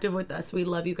interactive with us. We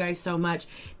love you guys so much.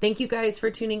 Thank you guys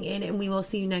for tuning in, and we will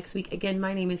see you next week. Again,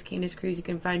 my name is Candace Cruz. You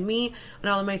can find me on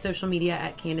all of my social media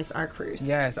at Candace R. Cruz.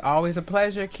 Yes, always a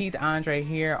pleasure. Keith Andre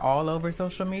here, all over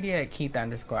social media at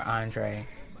Keith_Andre.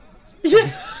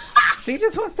 She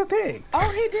just wants to pick. All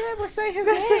he did was say his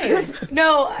name.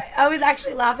 No, I was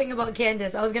actually laughing about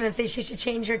Candace. I was going to say she should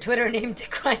change her Twitter name to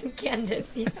Crying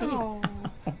Candace. Oh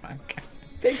my God.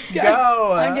 Thanks,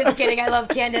 go. I'm just kidding. I love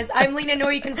Candace. I'm Lena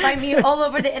Nori. You can find me all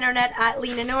over the internet at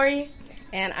Lena Nori.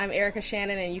 And I'm Erica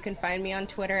Shannon, and you can find me on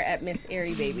Twitter at Miss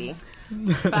Airy Baby.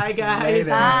 Bye, guys. Later.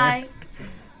 Bye.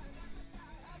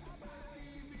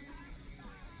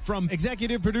 From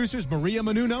executive producers Maria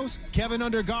Menounos, Kevin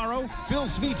Undergaro, Phil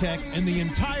Svitek, and the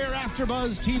entire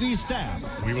AfterBuzz TV staff,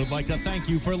 we would like to thank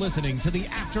you for listening to the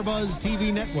AfterBuzz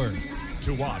TV network.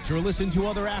 To watch or listen to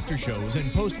other after shows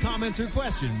and post comments or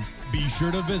questions, be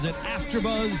sure to visit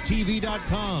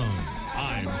AfterBuzzTV.com.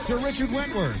 I'm Sir Richard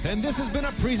Wentworth, and this has been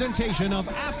a presentation of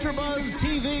AfterBuzz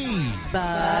TV.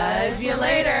 Buzz you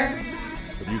later.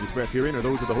 The views expressed herein are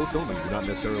those of the host only and do not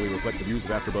necessarily reflect the views of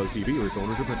AfterBuzz TV or its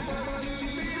owners or principals.